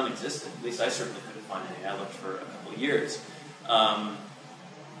virtually none existed. At least I certainly couldn't find any. I looked for a couple of years.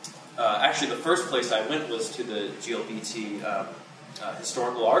 Actually, the first place I went was to the GLBT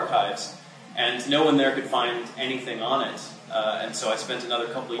historical archives, and no one there could find anything on it. And so I spent another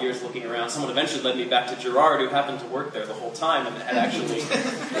couple of years looking around. Someone eventually led me back to Gerard, who happened to work there the whole time and had actually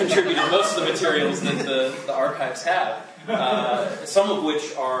contributed most of the materials that the archives have, some of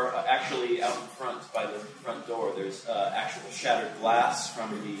which are actually out in front by the front door. There's actual shattered glass from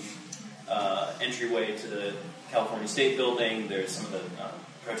the entryway to the California State Building. There's some of the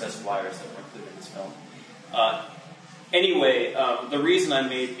protest flyers that were included in this film. Anyway, the reason I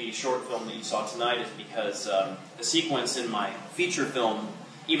made the short film that you saw tonight is because the sequence in my feature film,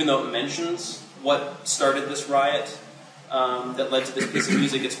 even though it mentions what started this riot that led to this piece of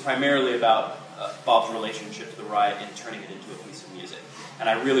music, it's primarily about Bob's relationship to the riot and turning it into a piece of music. And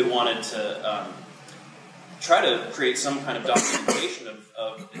I really wanted to try to create some kind of documentation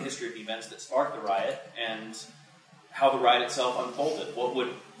of the history of the events that sparked the riot and how the riot itself unfolded, what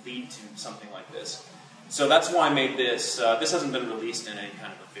would lead to something like this. So that's why I made this. This hasn't been released in any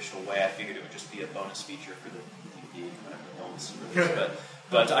kind of official way. I figured it would just be a bonus feature for the DVD whenever the film is released.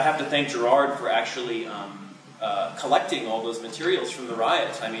 But I have to thank Gerard for actually collecting all those materials from the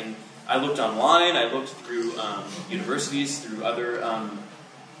riot. I mean, I looked online, I looked through universities, through other,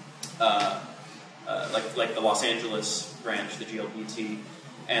 like the Los Angeles branch, the GLBT,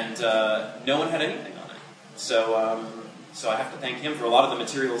 and no one had anything on it. So I have to thank him for a lot of the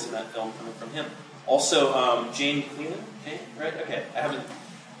materials in that film coming from him. Also, Jane Cleland, right? Okay,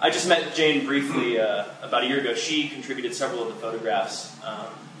 I just met Jane briefly about a year ago. She contributed several of the photographs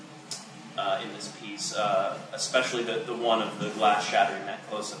in this piece, especially the one of the glass shattering, that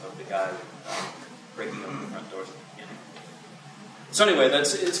close-up of the guy breaking open the front doors at the beginning. So anyway,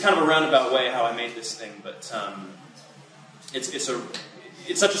 it's kind of a roundabout way how I made this thing, but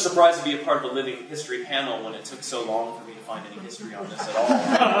it's such a surprise to be a part of a living history panel when it took so long for me to find any history on this at all.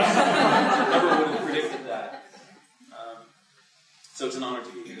 Never would have predicted that. So it's an honor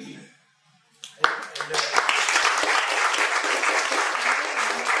to be here. They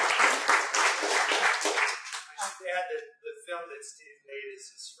had the film that Steve made is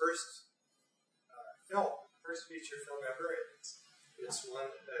his first feature film ever. It's won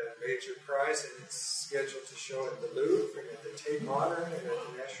a major prize, and it's scheduled to show at the Louvre and at the Tate Modern and at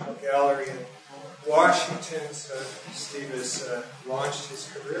the National Gallery in Washington. So Steve has launched his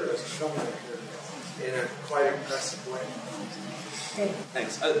career as a filmmaker in a quite impressive way.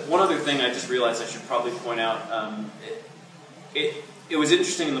 Thanks. One other thing I just realized I should probably point out. It was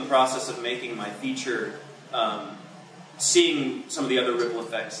interesting in the process of making my feature, seeing some of the other ripple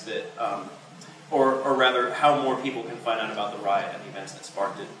effects that or rather, how more people can find out about the riot and the events that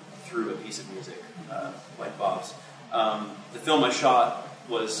sparked it through a piece of music, like Bob's. The film I shot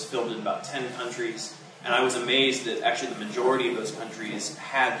was filmed in about 10 countries, and I was amazed that actually the majority of those countries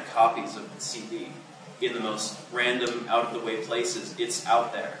had copies of the CD in the most random, out-of-the-way places. It's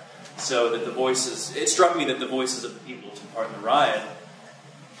out there. So that it struck me that the voices of the people who took part in the riot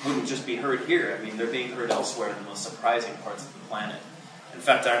wouldn't just be heard here. I mean, they're being heard elsewhere in the most surprising parts of the planet. In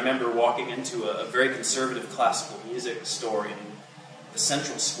fact, I remember walking into a very conservative classical music store in the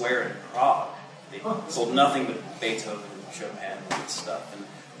central square in Prague. They sold nothing but Beethoven and Chopin and stuff. And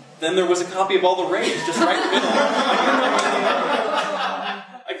then there was a copy of All the Rage just right in the middle.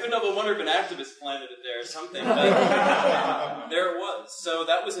 I couldn't help but wonder if an activist planted it there or something, but there it was. So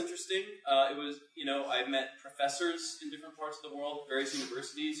that was interesting. It was, you know, I met professors in different parts of the world, various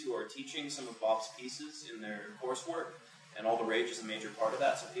universities who are teaching some of Bob's pieces in their coursework, and All the Rage is a major part of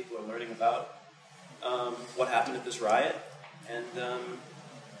that, so people are learning about what happened at this riot, and I'm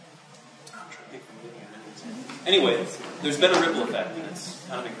trying to think from looking at it. Anyway, there's been a ripple effect, and it's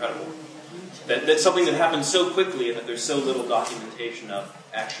kind of incredible. That's something that happened so quickly and that there's so little documentation of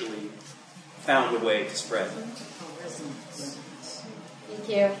actually found a way to spread. Thank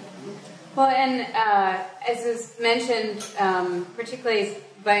you. Well, and as is mentioned, particularly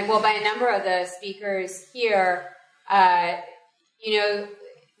by a number of the speakers here, you know,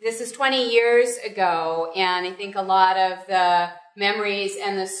 this is 20 years ago, and I think a lot of the memories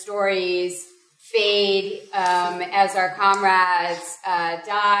and the stories fade as our comrades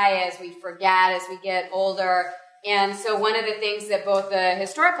die, as we forget, as we get older. And so one of the things that both the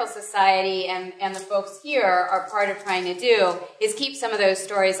Historical Society and the folks here are part of trying to do is keep some of those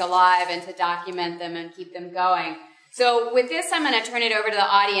stories alive and to document them and keep them going. So with this, I'm going to turn it over to the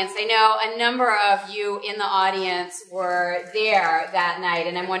audience. I know a number of you in the audience were there that night,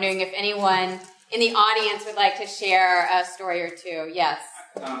 and I'm wondering if anyone in the audience would like to share a story or two. Yes.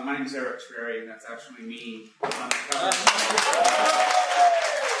 My name is Eric Trary, and that's actually me on the cover.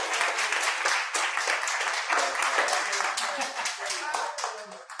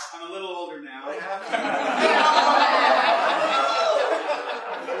 I'm a little older now.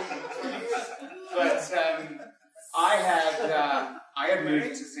 But I had moved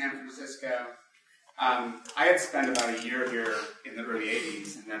to San Francisco. I had spent about a year here in the early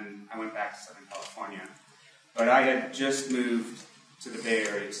 80s, and then I went back to Southern California. But I had just moved to the Bay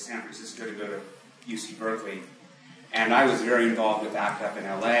Area, to San Francisco, to go to UC Berkeley. And I was very involved with ACT UP in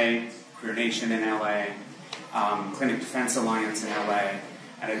LA, Queer Nation in LA, Clinic Defense Alliance in LA,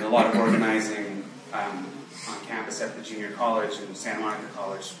 and I did a lot of organizing on campus at the junior college and Santa Monica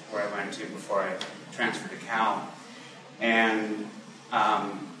College, where I went to before I transferred to Cal. And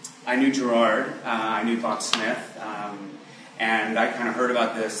I knew Gerard, I knew Bob Smith, and I kind of heard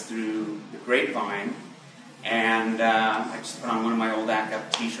about this through the grapevine. And I just put on one of my old ACT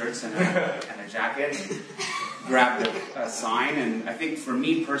UP t-shirts and a jacket, grabbed a sign, and I think for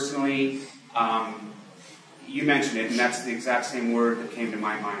me personally, you mentioned it, and that's the exact same word that came to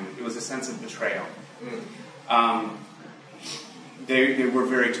my mind. It was a sense of betrayal. They were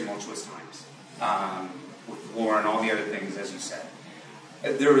very tumultuous times, with war and all the other things, as you said.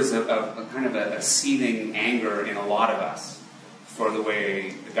 There was a kind of a seething anger in a lot of us for the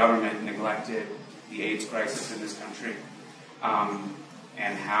way the government neglected the AIDS crisis in this country,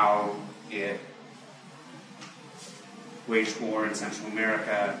 and how it waged war in Central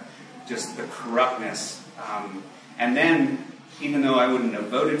America, just the corruptness. And then, even though I wouldn't have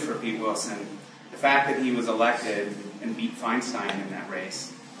voted for Pete Wilson, the fact that he was elected and beat Feinstein in that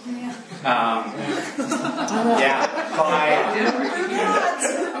race.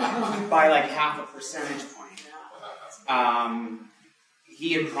 By like half a percentage point.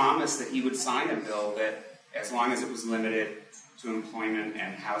 He had promised that he would sign a bill that, as long as it was limited to employment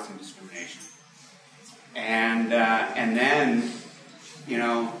and housing discrimination. And then, you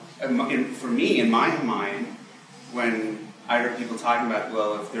know, for me, in my mind, when I heard people talking about,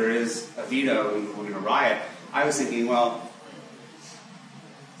 well, if there is a veto and we're going to riot, I was thinking, well,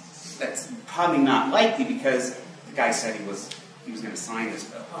 that's probably not likely because the guy said he was going to sign this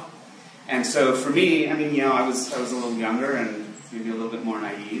bill. And so for me, I mean, you know, I was a little younger and maybe a little bit more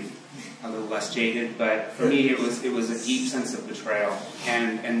naive, a little less jaded, but for me it was a deep sense of betrayal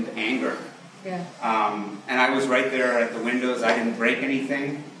and anger. Yeah. And I was right there at the windows. I didn't break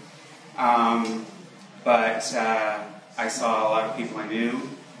anything, but I saw a lot of people I knew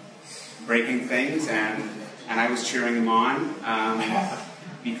breaking things, and I was cheering them on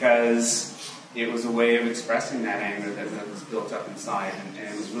because it was a way of expressing that anger that was built up inside, and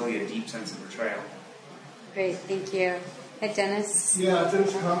it was really a deep sense of betrayal. Great, thank you. Hey, Dennis? Yeah,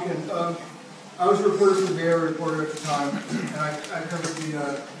 Dennis Compton. I was a reporter for the Bay Area Reporter at the time, and I covered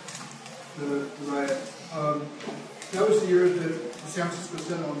the riot. That was the year that the San Francisco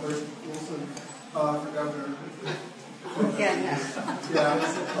Senate endorsed Wilson for governor.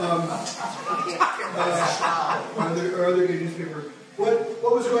 Or other gay newspaper.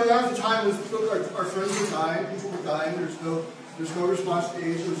 What was going on at the time was, look, our friends were dying, people were dying, there's no response to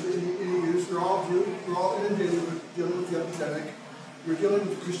AIDS, there's any use, we're all inundated with dealing with the epidemic. we're dealing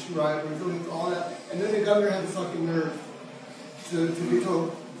with the Christian riot, we're dealing with all that, and then the governor had the fucking nerve to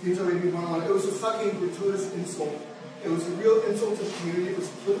veto AB101. It was a fucking gratuitous insult. It was a real insult to the community. It was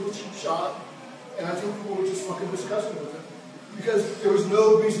a political cheap shot, and I think people were just fucking disgusted with it because there was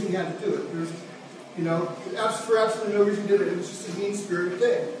no reason he had to do it. There was, you know, for absolutely no reason he did it. It was just a mean-spirited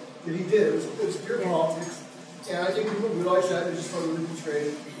thing that he did. It was pure politics, and I think people realized that and just felt really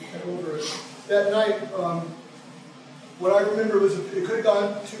betrayed and over it. That night, what I remember was it could have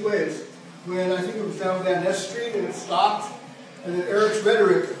gone two ways. When I think it was down Ness Street and it stopped, and then Eric's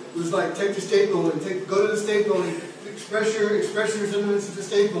rhetoric was like, take the state building, go to the state building, express your sentiments at the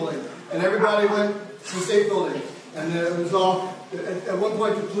state building. And everybody went to the state building. And then it was all, at one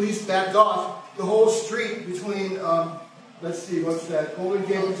point the police backed off the whole street between, let's see, what's that, Golden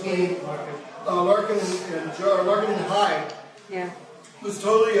Gate between Larkin and Hyde. Yeah. It was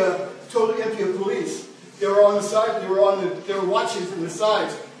totally empty of police. They were on the side, they were watching from the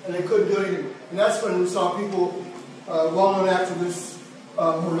sides, and they couldn't do anything. And that's when we saw people, well-known activists, who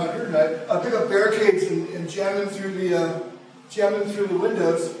are not here tonight, pick up barricades and jam them through the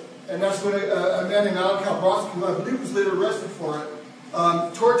windows. And that's when a man named Alan Kalbrowski, who I believe was later arrested for it,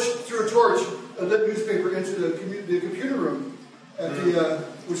 threw a torch, a lit newspaper into the computer room, at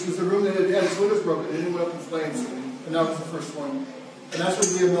which was the room that had its windows broken, and it went up in flames. And that was the first one. And that's when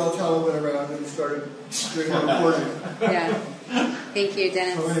Leah Melatello went around and started doing the recording. Yeah. Thank you,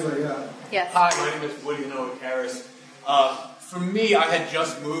 Dennis. So anyway, yeah. Yes. Hi, my name is Woody Noah Karras. For me, I had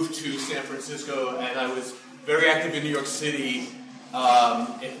just moved to San Francisco, and I was very active in New York City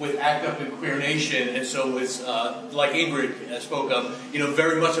with ACT UP and Queer Nation, and so it was, like Ingrid spoke of,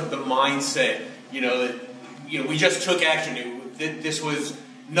 very much of the mindset, that we just took action. This was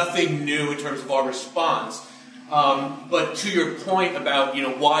nothing new in terms of our response. But to your point about,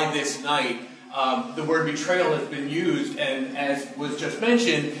 why this night, the word betrayal has been used, and as was just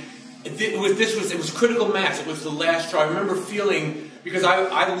mentioned, it was critical mass. It was the last straw. I remember feeling, because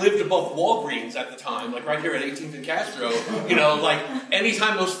I lived above Walgreens at the time, like right here at 18th and Castro, like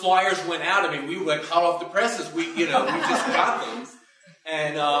anytime those flyers went out, we were like hot off the presses. We just got them.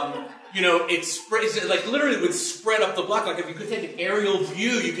 And, it spread, like literally would spread up the block. Like if you could take an aerial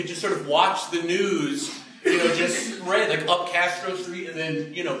view, you could just sort of watch the news, just spread like up Castro Street and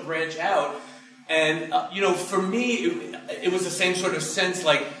then, branch out. And, for me, it was the same sort of sense,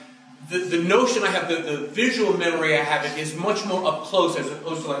 like, the notion I have, the visual memory I have, it is much more up close as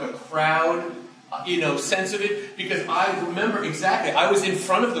opposed to like a crowd, sense of it. Because I remember exactly, I was in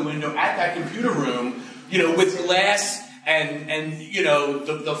front of the window at that computer room, with glass and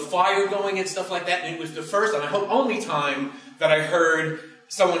the fire going and stuff like that. And it was the first, and I hope only time, that I heard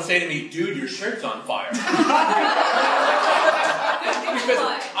someone say to me, "Dude, your shirt's on fire." Because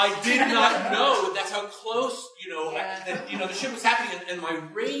I did not know that's how close, the shit was happening, and my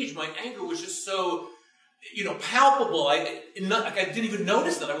rage, my anger was just so, palpable. I didn't even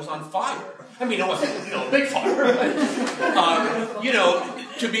notice that I was on fire. It wasn't, a big fire.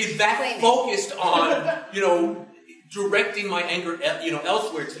 To be that focused on, directing my anger,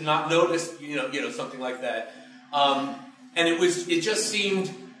 elsewhere, to not notice, something like that. And it just seemed,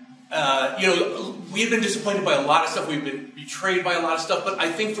 we've been disappointed by a lot of stuff. We've been betrayed by a lot of stuff. But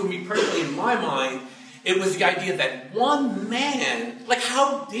I think for me personally, in my mind, it was the idea that one man, like,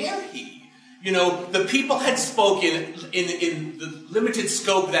 how dare he? The people had spoken in the limited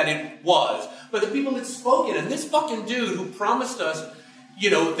scope that it was. But the people had spoken, and this fucking dude who promised us,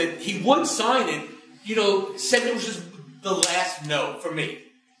 that he would sign it, said it was just the last no for me.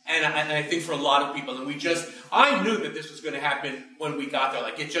 And I think for a lot of people, and I knew that this was going to happen when we got there.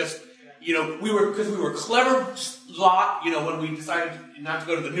 Like, it just, we were clever lot, when we decided not to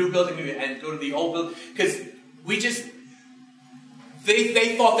go to the new building and go to the old building, because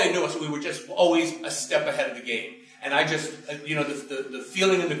they thought they knew us, so we were just always a step ahead of the game. And I just, the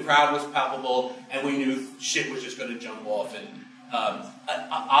feeling in the crowd was palpable, and we knew shit was just going to jump off. And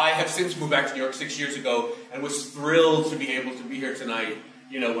I have since moved back to New York 6 years ago, and was thrilled to be able to be here tonight.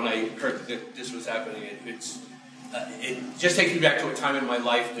 When I heard that this was happening, it just takes me back to a time in my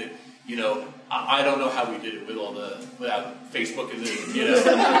life that, I don't know how we did it without Facebook and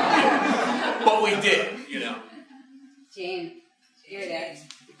but we did, Jane, you're next.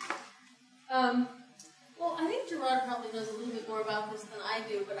 Well, I think Gerard probably knows a little bit more about this than I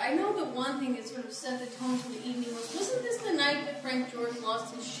do, but I know that one thing that sort of set the tone for the evening wasn't this the night that Frank George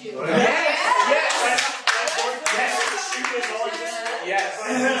lost his shoe? Yes.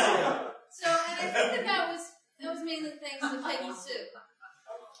 So, and I think that was mainly thanks to Peggy Sue.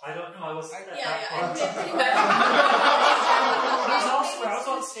 I don't know. I wasn't at Yeah, that point. I I was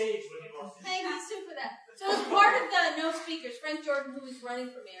on stage when he lost his shoe. Thank you, Sue, for that. So as part of the no speakers, Frank Jordan, who was running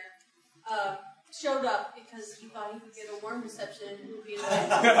for mayor, showed up because he thought he could get a warm reception and he would be invited.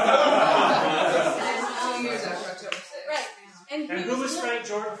 2 years after October 6th. Right. And who was Frank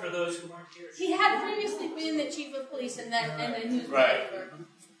Jordan for those who weren't here? He had previously been the chief of police and then he was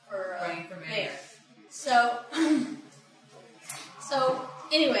running for mayor. So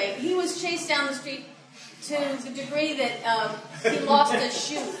anyway, he was chased down the street to the degree that he lost a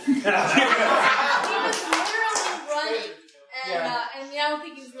shoe. He was literally running. And I don't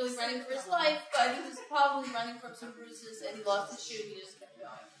think he was really running for his life, but he was probably running from some bruises and he lost his shoe. He just kept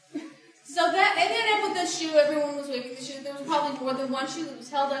going. So that, and then up with the shoe, everyone was waving the shoe. There was probably more than one shoe that was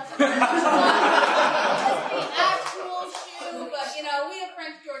held up. The actual shoe, but we have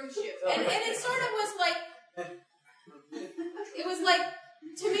Frank Jordan shoe. And it sort of was like,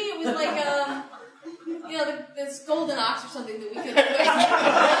 to me it was like, this golden ox or something that we could have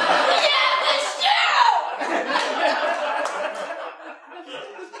yeah, let's do!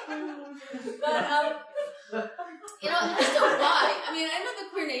 But, just a why. I mean, I know the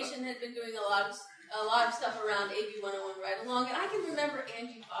Queer Nation had been doing a lot of stuff around AB101 Right Along, and I can remember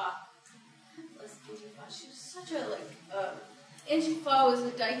Angie Fa. She was such a, Angie Fa was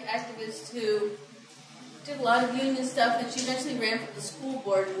a dyke activist who did a lot of union stuff, and she eventually ran for the school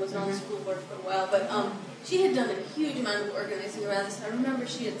board and was on the school board for a while, but she had done a huge amount of organizing around this. I remember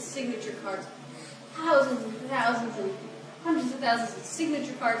she had signature cards, thousands and thousands and hundreds of thousands of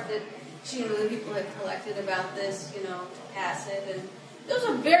signature cards that the people had collected about this, to pass it, and there was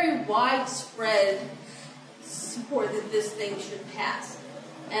a very widespread support that this thing should pass.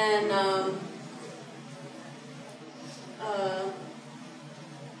 And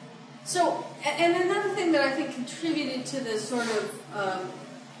and another thing that I think contributed to the sort of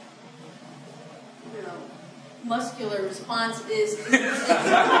muscular response is clinic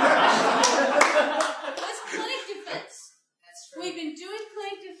defense. We've been doing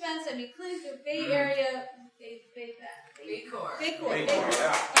clinic defense. I mean, the Bay Area, Baycore.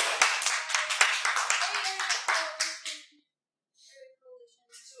 Yeah.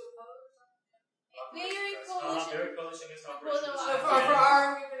 Bay Area Coalition. For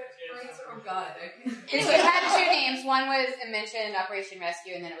our God. Anyway, it had two names. One was mentioned Operation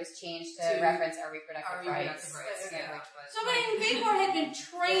Rescue, and then it was changed to reference our reproductive rights. Somebody in Baycore had been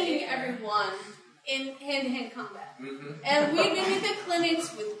training everyone in hand-to-hand combat. And we've been in the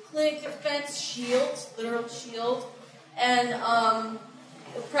clinics with clinic defense shields, literal shield, and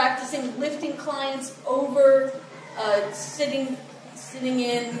practicing lifting clients over, sitting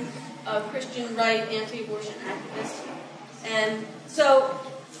in Christian right anti-abortion activists. And so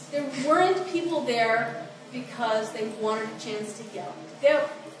there weren't people there because they wanted a chance to yell. The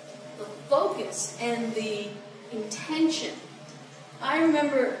focus and the intention. I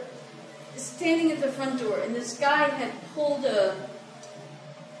remember standing at the front door, and this guy had pulled a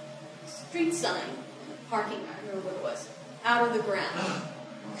street sign, parking, I don't know what it was, out of the ground.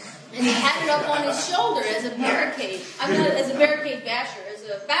 And he had it up on his shoulder as a barricade. I'm not as a barricade basher, as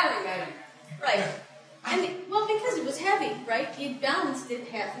a battering ram. Right. And, because it was heavy, right? He balanced it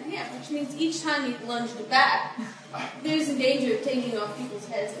half and half, which means each time he lunged it back, there's a danger of taking off people's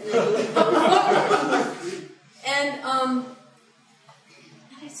heads and then going forward. And,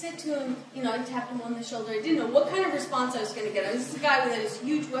 I said to him, I tapped him on the shoulder. I didn't know what kind of response I was going to get. This is a guy with this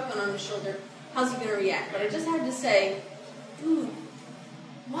huge weapon on his shoulder. How's he going to react? But I just had to say, dude,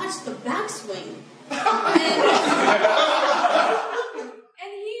 watch the backswing. And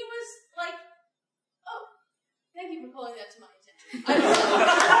he was like, oh, thank you for calling that to my attention.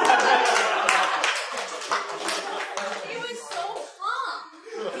 He was so calm.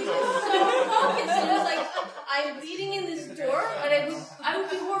 He was so focused. He was like, I'm leading in this door, but I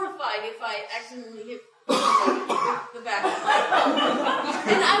would be horrified if I accidentally hit the back of my phone.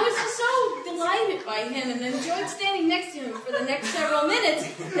 And I was just so delighted by him and enjoyed standing next to him for the next several minutes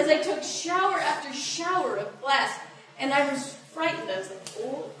as I took shower after shower of glass. And I was frightened. I was like,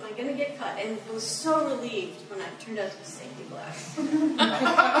 oh, am I going to get cut? And I was so relieved when I turned out to be safety glass.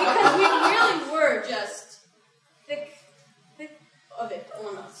 Because we really were just thick of it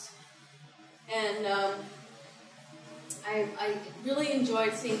on us. And I really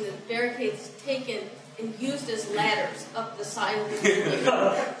enjoyed seeing the barricades taken and used as ladders up the side of the building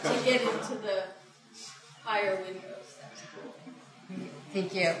to get into the higher windows. That's cool.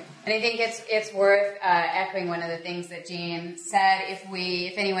 Thank you. And I think it's worth echoing one of the things that Jean said.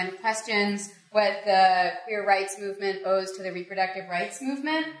 If anyone questions what the queer rights movement owes to the reproductive rights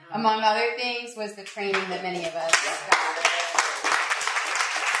movement, among other things, was the training that many of us got.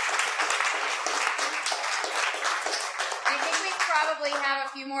 probably have a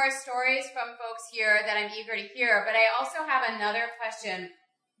few more stories from folks here that I'm eager to hear, but I also have another question.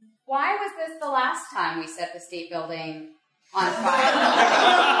 Why was this the last time we set the state building on fire?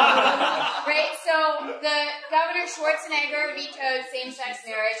 Right, so the Governor Schwarzenegger vetoed same-sex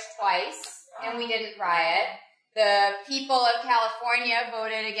marriage twice, and we didn't riot. The people of California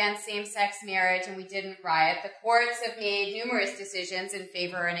voted against same-sex marriage, and we didn't riot. The courts have made numerous decisions in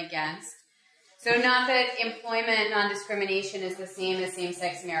favor and against. So not that employment non-discrimination is the same as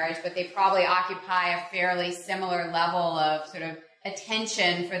same-sex marriage, but they probably occupy a fairly similar level of sort of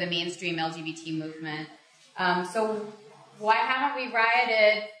attention for the mainstream LGBT movement. So why haven't we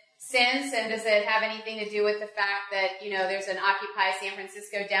rioted since, and does it have anything to do with the fact that, you know, there's an Occupy San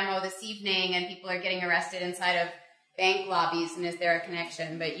Francisco demo this evening and people are getting arrested inside of bank lobbies, and is there a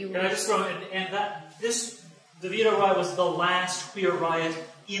connection? But you... Can I just throw in, and the Veto Riot was the last queer riot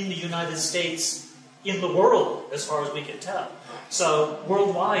in the United States, in the world, as far as we can tell. So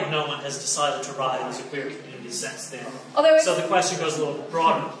worldwide, no one has decided to riot as a queer community since then. So the question goes a little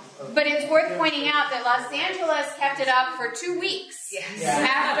broader. But it's worth pointing out that Los Angeles kept it up for 2 weeks. Yes.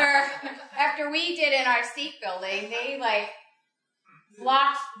 After we did in our state building, they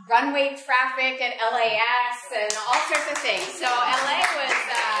blocked runway traffic at LAX and all sorts of things. So LA was.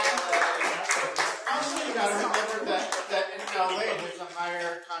 Also, you got to remember that in LA there's a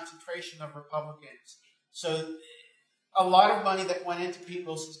higher concentration of Republicans. So a lot of money that went into Pete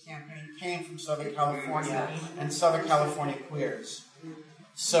Wilson's campaign came from Southern California and Southern California queers.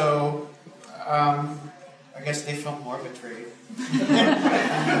 So, I guess they felt more betrayed.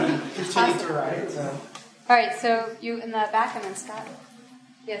 Continue to riot. So. All right, so you in the back and then Scott.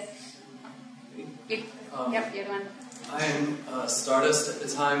 Yes. Yep, you're the one. I am Stardust at the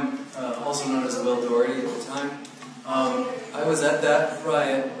time, also known as Will Doherty at the time. I was at that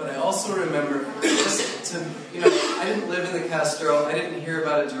riot, but I also remember I didn't live in the Castro. I didn't hear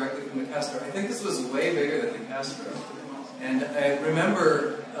about it directly from the Castro. I think this was way bigger than the Castro. And I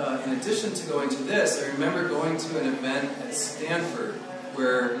remember, in addition to going to this, I remember going to an event at Stanford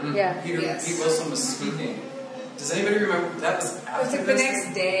where Pete Wilson was speaking. Does anybody remember? That was after it was the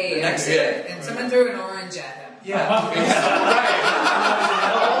next day. The next day. And someone threw an orange at him. Yeah.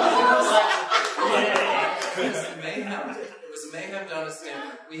 It was mayhem down at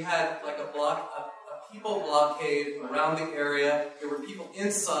Stanford. We had like a people blockade around the area. There were people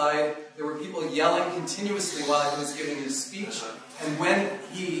inside. There were people yelling continuously while he was giving his speech. And when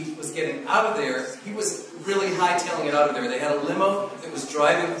he was getting out of there, he was really hightailing it out of there. They had a limo that was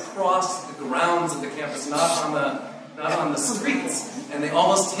driving across the grounds of the campus, not on the streets. And they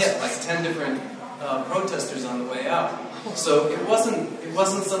almost hit like 10 different protesters on the way out. So it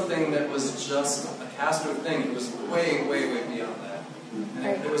wasn't something that was just a Castro thing. It was way, way, way beyond that.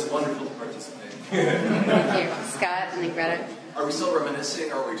 And it was wonderful to participate. Thank you. Scott and then Greta. Are we still reminiscing,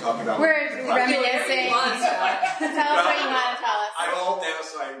 or are we talking about... We're reminiscing. Tell us what you want to tell us. I'm all down,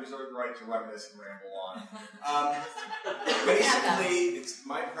 so I reserve the right to reminisce and ramble on. Basically, it's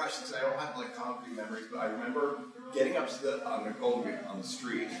my impressions. I don't have like concrete memories, but I remember getting up to on the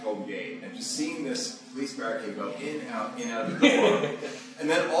street, the Golden Gate, and just seeing this police barricade go in, out of the door. And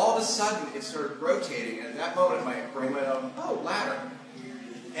then all of a sudden, it started rotating, and at that moment, my brain went, oh, ladder.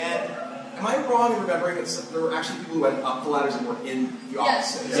 And am I wrong in remembering that there were actually people who went up the ladders and were in the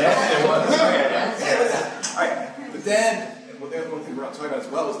opposite? Yes, there was. Yes. All right. But then, the other one thing we're not talking about as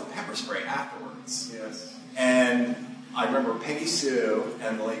well was the pepper spray afterwards. Yes. And I remember Peggy Sue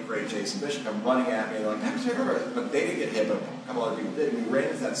and the late great Jason Bishop come running at me and they're like, pepper spray, but they didn't get hit, but a couple other people did. And we ran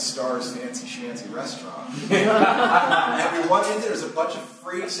into that Star's Fancy Schmancy restaurant. And we walked in there was a bunch of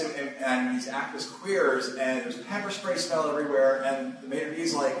freaks and these activist queers, and there's pepper spray smell everywhere, and the maitre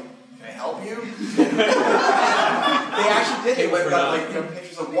d's like, can I help you? They actually did. They went and got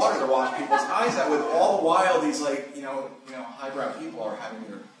pitchers of water to wash people's eyes out with. All the while, these highbrow people are having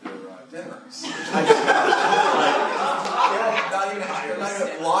their dinners. I just they're not even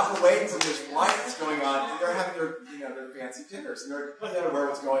a block away from this riot that's going on, and they're having their fancy dinners, and they're completely unaware of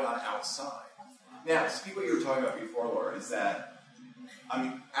what's going on outside. Now, to speak what you were talking about before, Laura, is that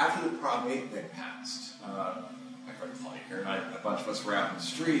after the Prop 8 thing passed. My friend Claudia here and a bunch of us were out in the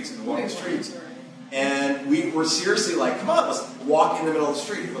streets, walking the streets, and we were seriously like, come on, let's walk in the middle of the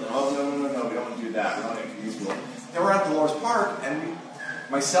street. People were like, oh, no, we don't want to do that. We don't want to confuse people. Then we're at Dolores Park, and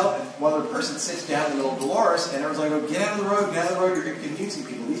myself and one other person sits down in the middle of Dolores, and everyone's like, oh, get out of the road, you're confusing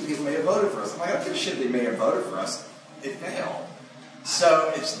people. These people may have voted for us. I'm like, I don't give a shit they may have voted for us. It failed.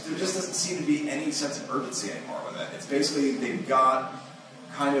 So there just doesn't seem to be any sense of urgency anymore with it. It's basically they've got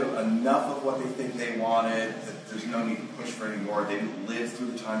kind of enough of what they think they wanted that there's no need to push for any more. They didn't live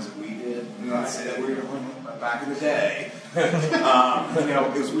through the times that we did. I'm not saying that we were back in the day. You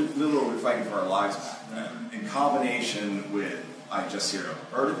know, it was literally fighting for our lives back then. In combination with, I just heard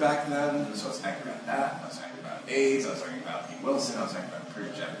Outnumbered back then, so I was angry about that. I was angry about AIDS. I was angry about Pete Wilson. I was angry about pretty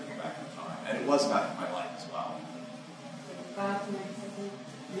much everything back in the time. And it was about my life as well.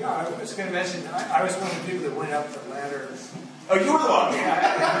 Yeah, I was going to mention, I was one of the people that went up the ladder. Oh, you were the one?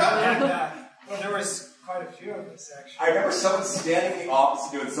 Yeah. And, well, there was quite a few of us, actually. I remember someone standing in the office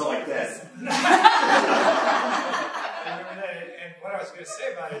doing something like this. I remember that, and what I was going to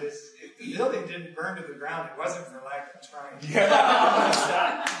say about it is, if the building didn't burn to the ground, it wasn't for lack of trying.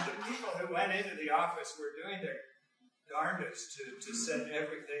 Yeah. The people who went into the office were doing their darndest to set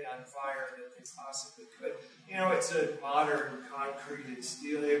everything on fire that they possibly could. You know, it's a modern concreted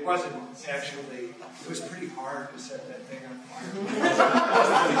steel. It wasn't actually, it was pretty hard to set that thing on fire.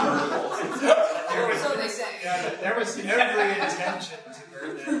 So they say. Yeah, there was every intention to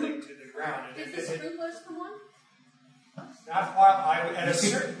burn that thing to the ground. And Did the sprinklers come on? Not while at a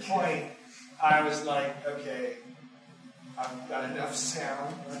certain point, I was like, okay, I've got enough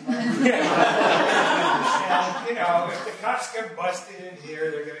sound. And, you know, if the cops come busting in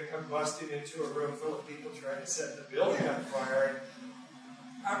here, they're going to come busting into a room full of people trying to set the building on fire.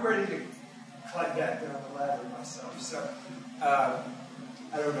 I'm ready to climb back down the ladder myself. So, I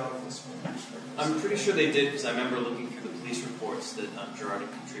don't know if this one works. I'm pretty sure they did, because I remember looking through the police reports that Gerard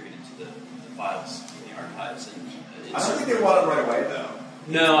had contributed to the files in the archives. And I don't think they wanted right away, though.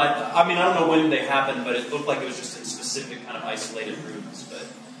 No, I mean, I don't know when they happened, but it looked like it was just in specific kind of isolated rooms. But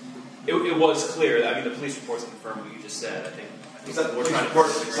it was clear. I mean, the police reports confirmed what you just said. I think was that the police report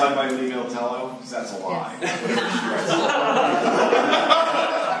signed by Lee Miltello? Because that's a lie.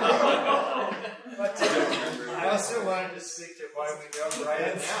 But I also wanted to speak to why we go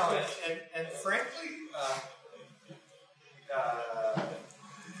riot now, and frankly,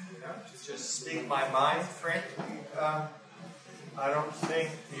 you know, to just speak my mind, frankly, I don't think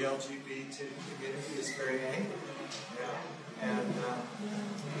the LGBT community is very angry. And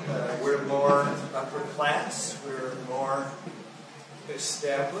we're more upper class, we're more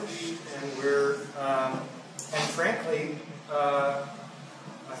established, and we're, and frankly, I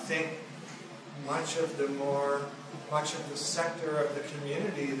think much of the sector of the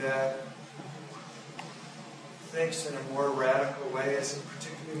community that thinks in a more radical way isn't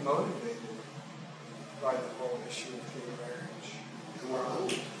particularly motivated by the whole issue of gay marriage. You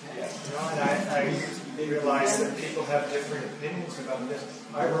know, and I realize that people have different opinions about this.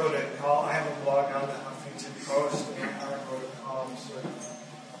 I wrote a call, I have a blog on the Huffington Post, and I wrote a column sort of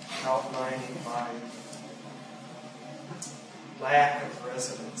outlining my lack of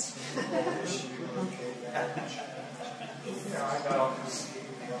resonance with the whole issue of gay marriage. You know, I got all kinds of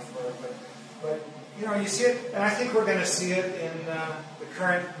email for it, but you know, you see it, and I think we're going to see it in the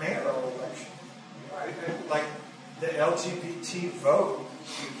current mayoral election. Like the LGBT vote,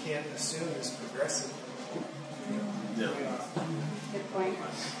 you can't assume is progressive. No. Good point. All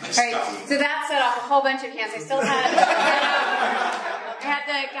right, so that set off a whole bunch of cans. I still had I had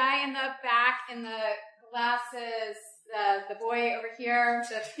the guy in the back in the glasses, the boy over here,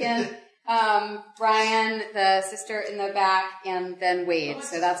 the pin, Brian, the sister in the back, and then Wade.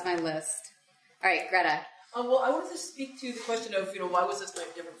 So that's my list. All right, Greta. Well, I wanted to speak to the question of, why was this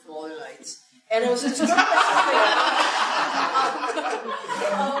night different from all other nights? And I was just struck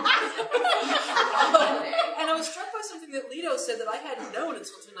by something that Lito said that I hadn't known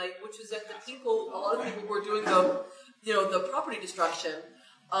until tonight, which is that a lot of people who were doing the property destruction,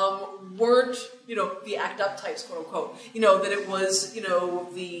 weren't, the act up types, quote unquote. That it was,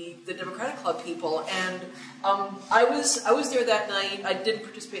 the Democratic Club people. And I was there that night. I didn't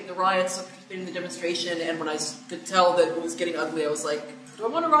participate in the riots. I participated in the demonstration. And when I could tell that it was getting ugly, I was like, do I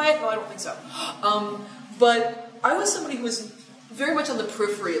want to riot? No, I don't think so. But I was somebody who was very much on the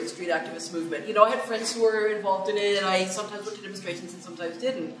periphery of the street activist movement. I had friends who were involved in it, and I sometimes went to demonstrations and sometimes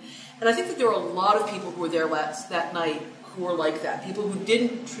didn't. And I think that there were a lot of people who were there that night who were like that. People who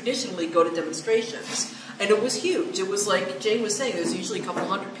didn't traditionally go to demonstrations. And it was huge. It was like Jane was saying, there's usually a couple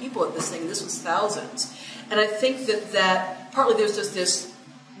hundred people at this thing. This was thousands. And I think that partly there's just this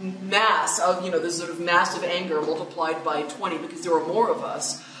mass of, this sort of massive anger multiplied by 20 because there were more of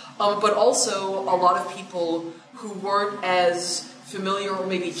us. But also a lot of people who weren't as familiar or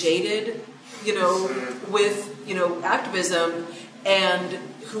maybe jaded, with, activism, and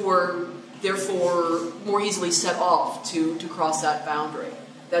who were therefore more easily set off to cross that boundary.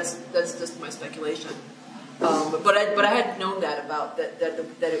 That's just my speculation. But I had known that about that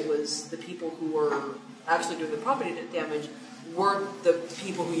it was the people who were actually doing the property damage weren't the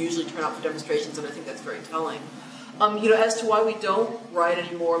people who usually turn out for demonstrations, and I think that's very telling. As to why we don't riot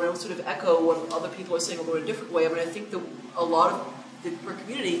anymore, I mean, I would sort of echo what other people are saying, although in a different way. I mean, I think that a lot of the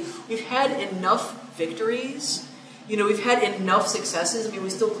community, we've had enough victories. We've had enough successes. I mean, we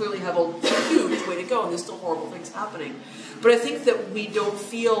still clearly have a huge way to go, and there's still horrible things happening. But I think that we don't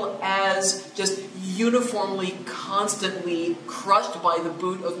feel as just uniformly, constantly crushed by the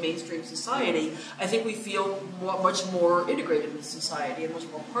boot of mainstream society. I think we feel much more integrated in society and much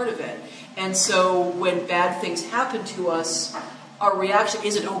more part of it. And so when bad things happen to us, our reaction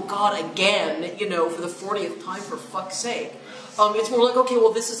isn't, oh God, again, for the 40th time, for fuck's sake. It's more like, okay,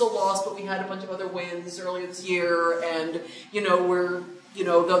 well, this is a loss, but we had a bunch of other wins earlier this year, and, we're,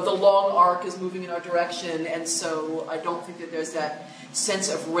 the long arc is moving in our direction, and so I don't think that there's that sense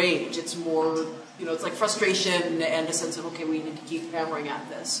of rage. It's more, it's like frustration and a sense of, okay, we need to keep hammering at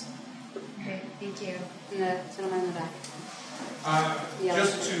this. Okay, thank you. And the gentleman in the back.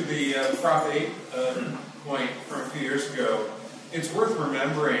 Just to the Prop 8 point from a few years ago, it's worth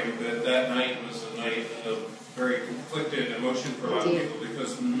remembering that that night was a night of very conflicted emotion for a lot of people,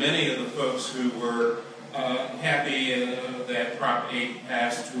 because many of the folks who were happy that Prop 8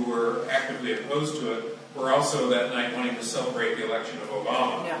 passed, who were actively opposed to it, were also that night wanting to celebrate the election of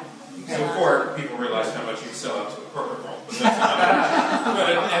Obama. Yeah. So before people realized how much you'd sell out to the corporate world. But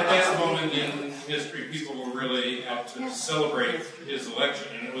at that moment in history, people were really out to celebrate his election,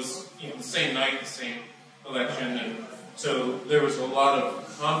 and it was the same night, the same election, and so there was a lot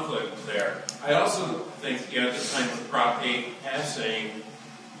of conflict there. I also think, at the time of Prop 8 passing,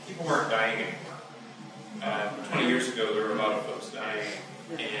 people weren't dying anymore. 20 years ago, there were a lot of folks dying,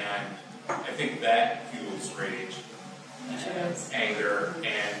 and I think that fuels rage, anger,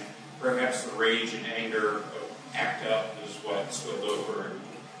 and perhaps the rage and anger of ACT UP is what spilled over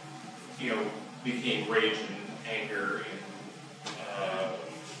and, became rage and anger in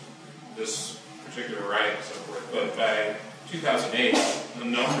this particular riot and so forth. But by 2008, the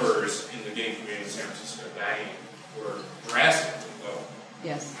numbers in the gay community in San Francisco dying were drastically low.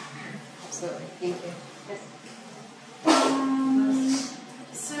 Yes, absolutely. Thank you. Yes.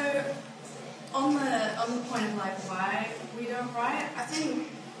 So, on the point of why we don't riot, I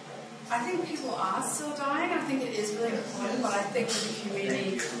think people are still dying. I think it is really important, but I think that the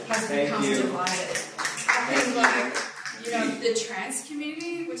community has become divided. I think the trans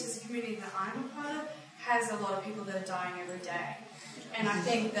community, which is a community that I'm a part of, has a lot of people that are dying every day. And I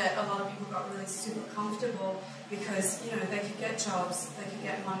think that a lot of people got really super comfortable because, they could get jobs, they could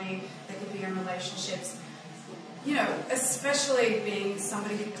get money, they could be in relationships. Especially being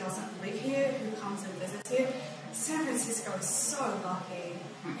somebody who doesn't live here, who comes and visits here. San Francisco is so lucky.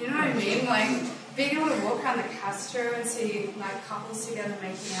 You know what I mean? Being able to walk around the Castro and see, couples together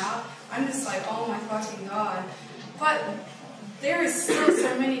making out, I'm just like, oh my fucking God. But there is still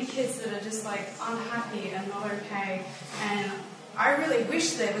so many kids that are just, unhappy and not okay. And I really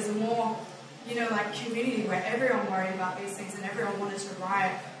wish there was a more, community where everyone worried about these things and everyone wanted to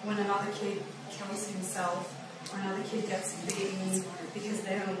riot when another kid kills himself or another kid gets beaten because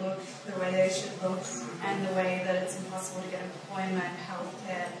they don't look the way they should look, and the way that it's impossible to get employment,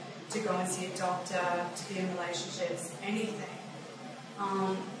 healthcare, to go and see a doctor, to be in relationships, anything.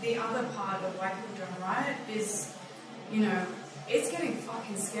 The other part of why people don't riot is, it's getting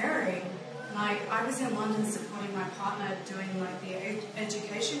fucking scary. I was in London supporting my partner doing the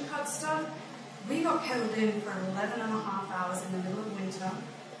education cut stuff. We got pedaled in for 11.5 hours in the middle of winter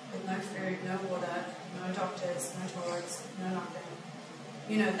with no food, no water, no doctors, no toilets, no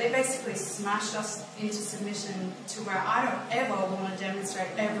nothing. They basically smashed us into submission to where I don't ever want to demonstrate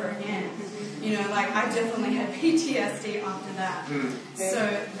ever again. I definitely had PTSD after that.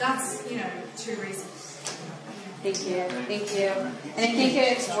 So that's, 2 reasons. Thank you. Thank you. And I think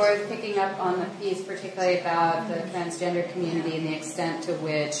it's worth picking up on the piece, particularly about the transgender community and the extent to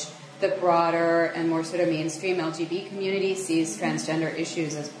which the broader and more sort of mainstream LGBT community sees transgender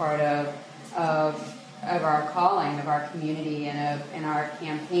issues as part of our calling, of our community, and in our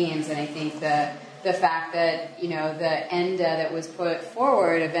campaigns. And I think that the fact that, the ENDA that was put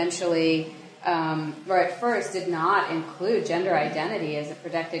forward eventually, or at first, did not include gender identity as a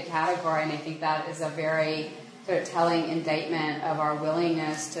protected category, and I think that is a very sort of telling indictment of our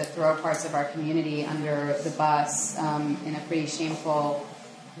willingness to throw parts of our community under the bus in a pretty shameful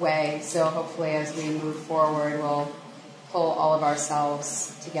way. So hopefully as we move forward, we'll pull all of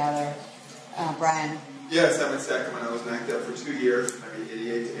ourselves together. Brian? Yes, I'm in Sacramento. I was in ACT UP for 2 years, maybe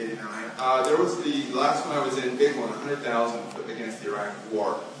 88 to 89. There was the last one I was in, big one, 100,000 against the Iraq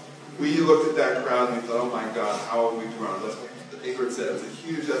War. We looked at that crowd and we thought, oh my God, how are we doing? The paper said it was a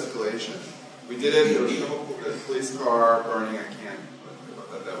huge escalation. We did it. There was no police car burning. I can't.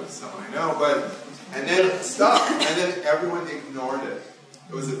 That was someone I know. But and then it stopped, and then everyone ignored it.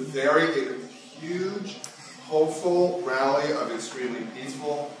 It was a huge, hopeful rally of extremely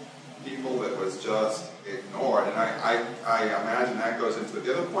peaceful people that was just ignored. And I imagine that goes into it.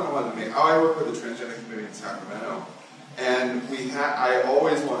 The other point I wanted to make, I work with the transgender community in Sacramento, and I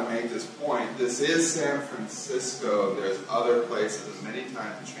always want to make this point. This is San Francisco. There's other places, and many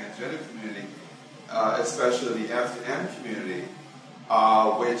times the transgender community, especially the FDM community,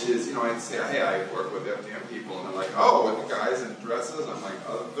 which is, I'd say, hey, I work with FDM people, and they're like, oh, with the guys in dresses? I'm like,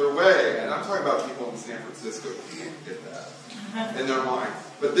 other way. And I'm talking about people in San Francisco who can't get that in their mind.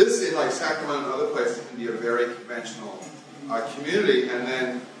 But this, in like Sacramento and other places, can be a very conventional community. And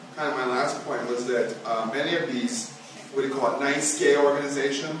then, kind of my last point was that many of these, what do you call it, nice gay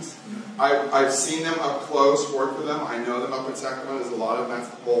organizations, I've seen them up close, work with them. I know them up in Sacramento. There's a lot of them. That's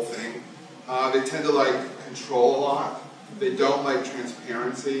the whole thing. They tend to like control a lot. They don't like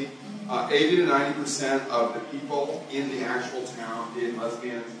transparency. 80 to 90% of the people in the actual town, gay and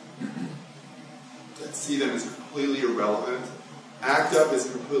lesbians, see them as completely irrelevant. ACT UP is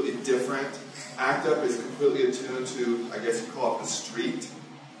completely different. ACT UP is completely attuned to, I guess you call it the street.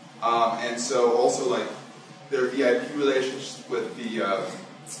 And so also like their VIP relationships with the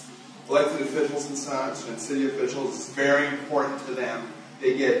elected officials and such, and city officials is very important to them.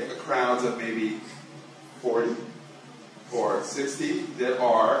 They get crowds of maybe 40 or 60 that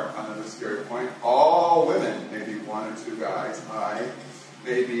are, another scary point, all women, maybe one or two guys,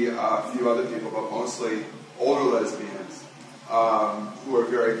 maybe a few other people, but mostly older lesbians who are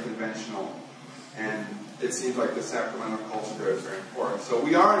very conventional. And it seems like the Sacramento culture there is very important. So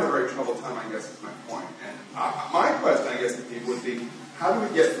we are in a very troubled time, I guess is my point. And my question, I guess, to people would be, how do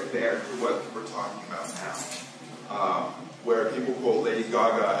we get from there to what we're talking about now? Where people quote Lady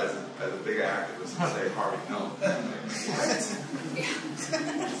Gaga as a big activist and say Harvey Milk.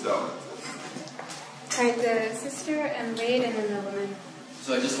 So. All right, the sister and Wade, and then the woman.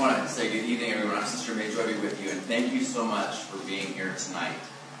 So I just want to say good evening, everyone. I'm Sister May Joy with you, and thank you so much for being here tonight.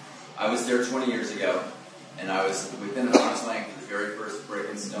 I was there 20 years ago, and I was within an arm's length of the very first brick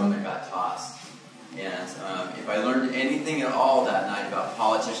and stone that got tossed. And if I learned anything at all that night about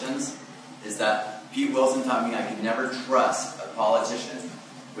politicians, is that Pete Wilson taught me I could never trust a politician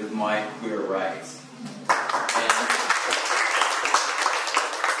with my queer rights. And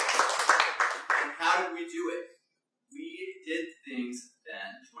how did we do it? We did things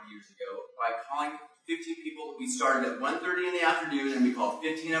then, 20 years ago, by calling 15 people. We started at 1:30 in the afternoon, and we called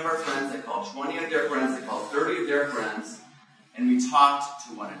 15 of our friends. They called 20 of their friends. They called 30 of their friends. And we talked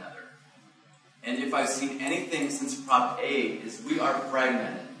to one another. And if I've seen anything since Prop 8, is we are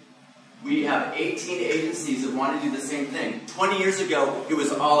fragmented. We have 18 agencies that want to do the same thing. 20 years ago, it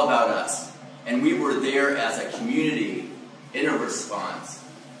was all about us. And we were there as a community in a response.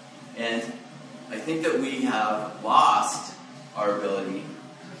 And I think that we have lost our ability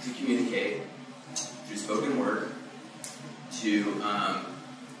to communicate through spoken word, to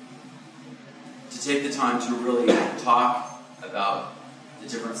take the time to really talk about the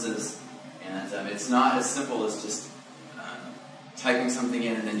differences. And it's not as simple as just typing something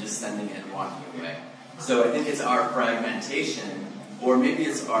in and then just sending it and walking away. So I think it's our fragmentation, or maybe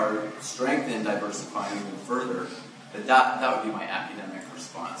it's our strength in diversifying even further, but that would be my academic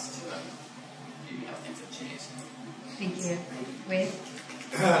response to maybe how things have changed. Thank you. Wade?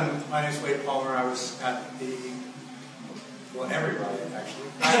 My name is Wade Palmer. I was at every riot,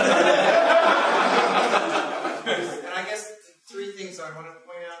 actually. And I guess the three things I want to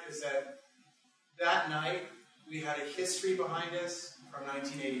point out is that night, we had a history behind us from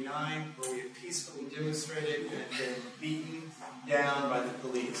 1989 where we had peacefully demonstrated and been beaten down by the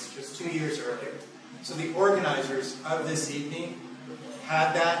police just 2 years earlier. So the organizers of this evening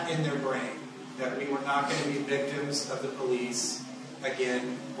had that in their brain, that we were not going to be victims of the police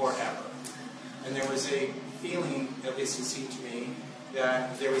again or ever. And there was a feeling, at least it seemed to me,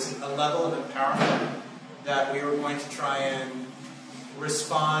 that there was a level of empowerment that we were going to try and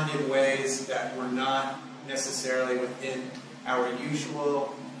respond in ways that were not necessarily within our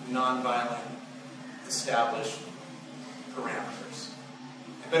usual nonviolent established parameters.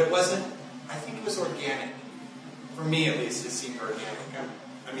 But it wasn't, I think it was organic. For me at least, it seemed organic.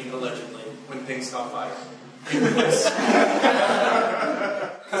 I mean, allegedly, when things got viral. It was,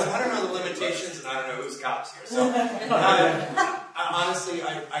 because I don't know the limitations and I don't know who's cops here. So honestly,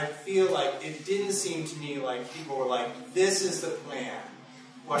 I feel like it didn't seem to me like people were like, this is the plan.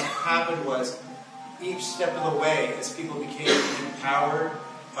 What happened was, each step of the way, as people became empowered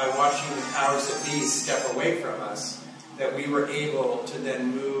by watching the powers that be step away from us, that we were able to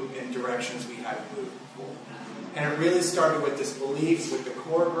then move in directions we hadn't moved before. And it really started with this belief with the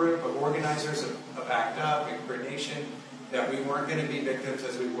core group of organizers of ACT UP and Queer Nation that we weren't going to be victims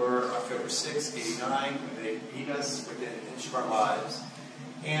as we were October 6, '89, when they beat us within an inch of our lives.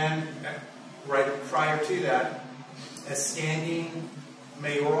 And right prior to that, a standing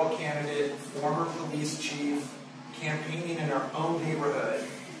mayoral candidate, former police chief, campaigning in our own neighborhood,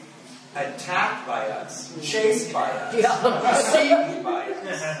 attacked by us, chased by us, beaten by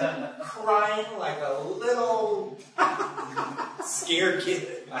us, crying like a little scared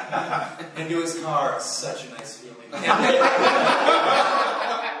kid into his car. Such a nice feeling. And then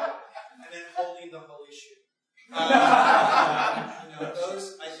holding the holy shoe.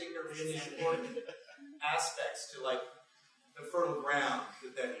 Those, I think, are really important aspects to, like, the fertile ground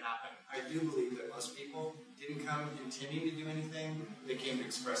that then happened. I do believe that most people didn't come intending to do anything. They came to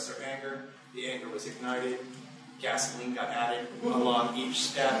express their anger. The anger was ignited. Gasoline got added along each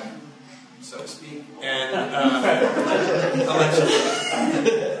step, so to speak. And allegedly,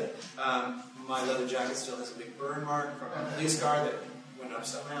 my leather jacket still has a big burn mark from a police car that went up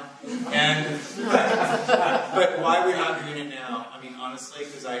somehow. And but why we're not doing it now? I mean, honestly,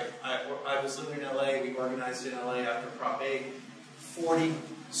 because I was living in LA. We organized in LA after Prop 8. 40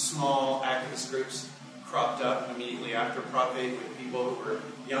 small activist groups cropped up immediately after Prop 8 with people who were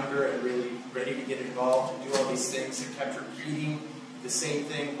younger and really ready to get involved and do all these things, and kept repeating the same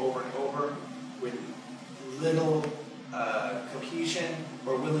thing over and over with little cohesion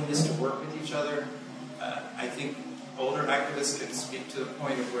or willingness to work with each other. I think older activists can speak to the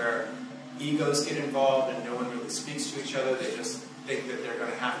point of where egos get involved and no one really speaks to each other. They just think that they're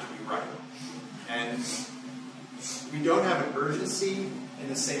going to have to be right. And we don't have an urgency in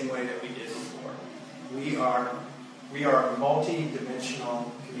the same way that we did before. We are a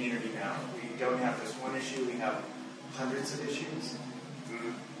multi-dimensional community now. We don't have just one issue, we have hundreds of issues.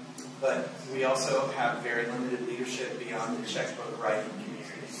 But we also have very limited leadership beyond the checkbook writing community.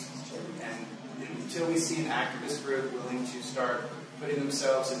 And until we see an activist group willing to start putting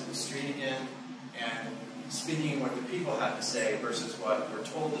themselves into the street again and speaking what the people have to say versus what we're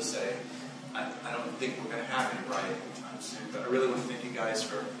told to say, I don't think we're going to have any riot anytime soon. But I really want to thank you guys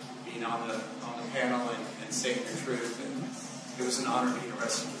for being on the panel and saying your truth. And it was an honor being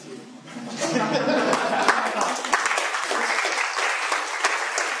arrested with you.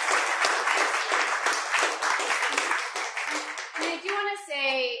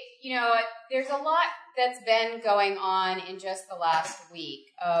 There's a lot that's been going on in just the last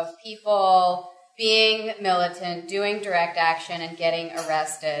week of people being militant, doing direct action, and getting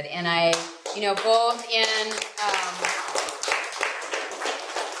arrested. And I, both in,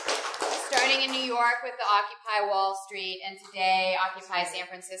 starting in New York with the Occupy Wall Street, and today Occupy San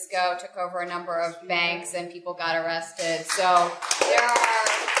Francisco took over a number of banks and people got arrested. So there are,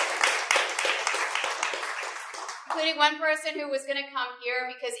 including one person who was going to come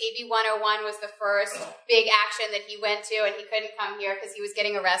here because AB101 was the first big action that he went to, and he couldn't come here because he was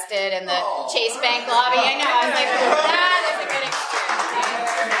getting arrested in the Chase Bank lobby. I know. I was like, that is a good experience.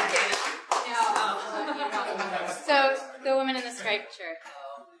 So, the woman in the striped shirt.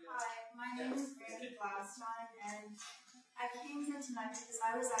 Hi, my name is Brandy Gladstein, and I came here tonight because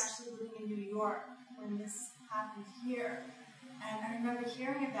I was actually living in New York when this happened here. And I remember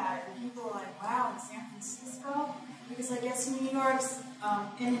hearing about it, and people were like, wow, in San Francisco? Because I guess New York's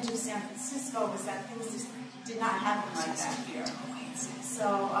image of San Francisco was that things just did not happen like that here.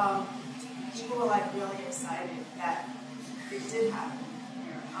 So people were like really excited that it did happen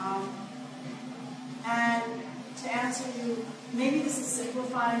here. And to answer you, maybe this is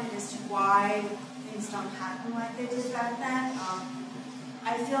simplifying as to why things don't happen like they did back then.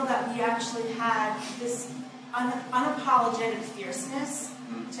 I feel that we actually had this unapologetic fierceness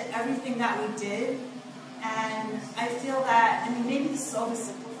to everything that we did, and I feel that, maybe this is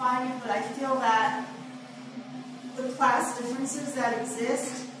oversimplifying it, but I feel that the class differences that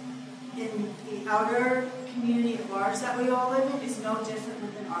exist in the outer community at large that we all live in is no different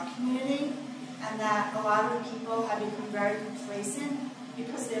within our community, and that a lot of people have become very complacent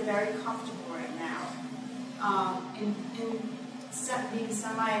because they're very comfortable right now. In being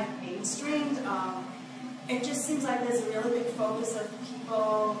semi-mainstreamed, it just seems like there's a really big focus of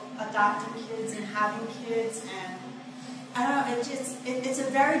people adopting kids and having kids, and I don't know, it's a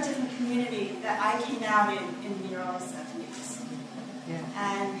very different community that I came out in the early 70s. Yeah.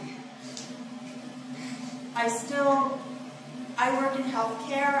 And I work in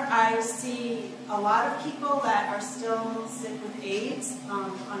healthcare. I see a lot of people that are still sick with AIDS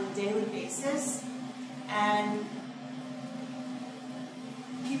on a daily basis, and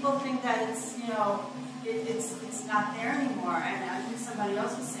people think that it's, you know, it's not there anymore. And I think somebody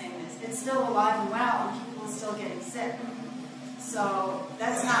else was saying this. It's still alive and well, and people are still getting sick. So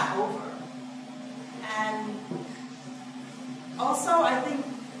that's not over. And also, I think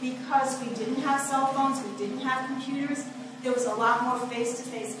because we didn't have cell phones, we didn't have computers, there was a lot more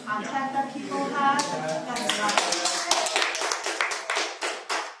face-to-face contact that people had. That's not exactly.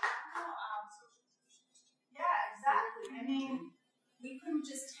 I mean, we couldn't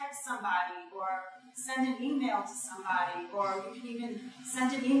just text somebody or send an email to somebody, or we could even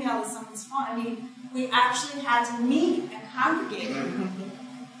send an email to someone's phone. I mean, we actually had to meet and congregate.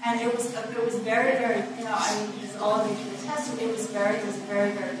 And it was very, very, you know, I mean, as all of you can attest to, it was a very,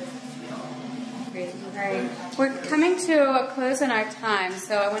 very different feel. Great. We're coming to a close in our time,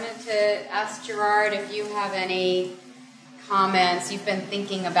 so I wanted to ask Gerard if you have any comments. You've been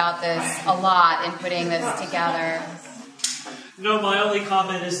thinking about this a lot in putting this together. No, my only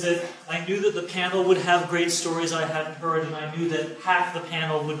comment is that I knew that the panel would have great stories I hadn't heard, and I knew that half the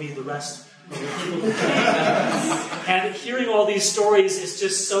panel would be the rest of the people who came. And hearing all these stories is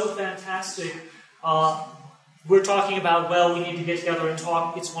just so fantastic. We're talking about, well, we need to get together and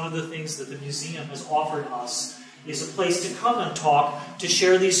talk. It's one of the things that the museum has offered us, is a place to come and talk, to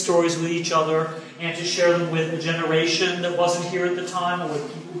share these stories with each other, and to share them with a generation that wasn't here at the time, or with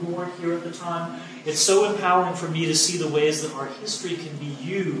people who weren't here at the time. It's so empowering for me to see the ways that our history can be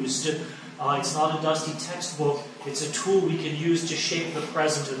used. It's not a dusty textbook. It's a tool we can use to shape the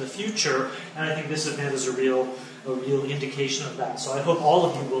present and the future, and I think this event is a real indication of that. So I hope all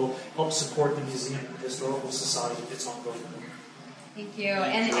of you will help support the Museum and Historical Society if it's ongoing. Thank you.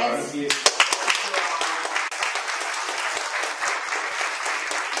 And as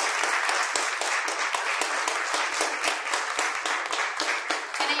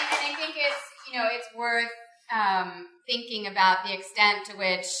it's worth thinking about the extent to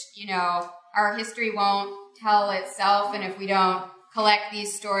which, you know, our history won't tell itself, and if we don't collect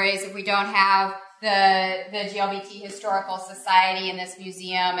these stories, if we don't have the GLBT Historical Society in this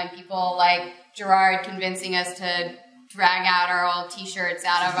museum and people like Gerard convincing us to drag out our old T-shirts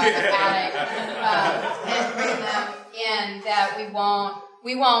out of our attic and bring them in, that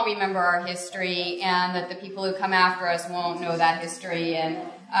we won't remember our history, and that the people who come after us won't know that history. And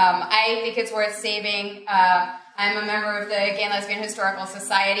I think it's worth saving. I'm a member of the Gay and Lesbian Historical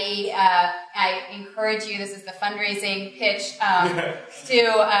Society. I encourage you, this is the fundraising pitch,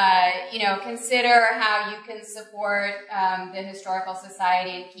 to consider how you can support the Historical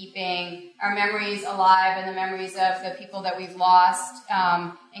Society in keeping our memories alive and the memories of the people that we've lost,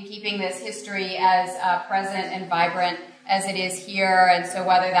 and keeping this history as present and vibrant as it is here. And so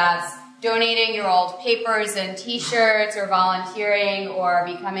whether that's donating your old papers and T-shirts, or volunteering, or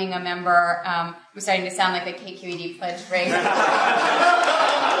becoming a member. We're starting to sound like the KQED pledge rate. I'm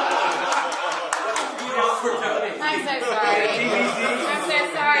so sorry. I'm so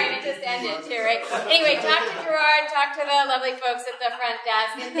sorry, and it just ended too, right? Anyway, talk to Gerard, talk to the lovely folks at the front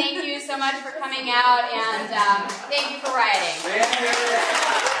desk, and thank you so much for coming out, and thank you for rioting.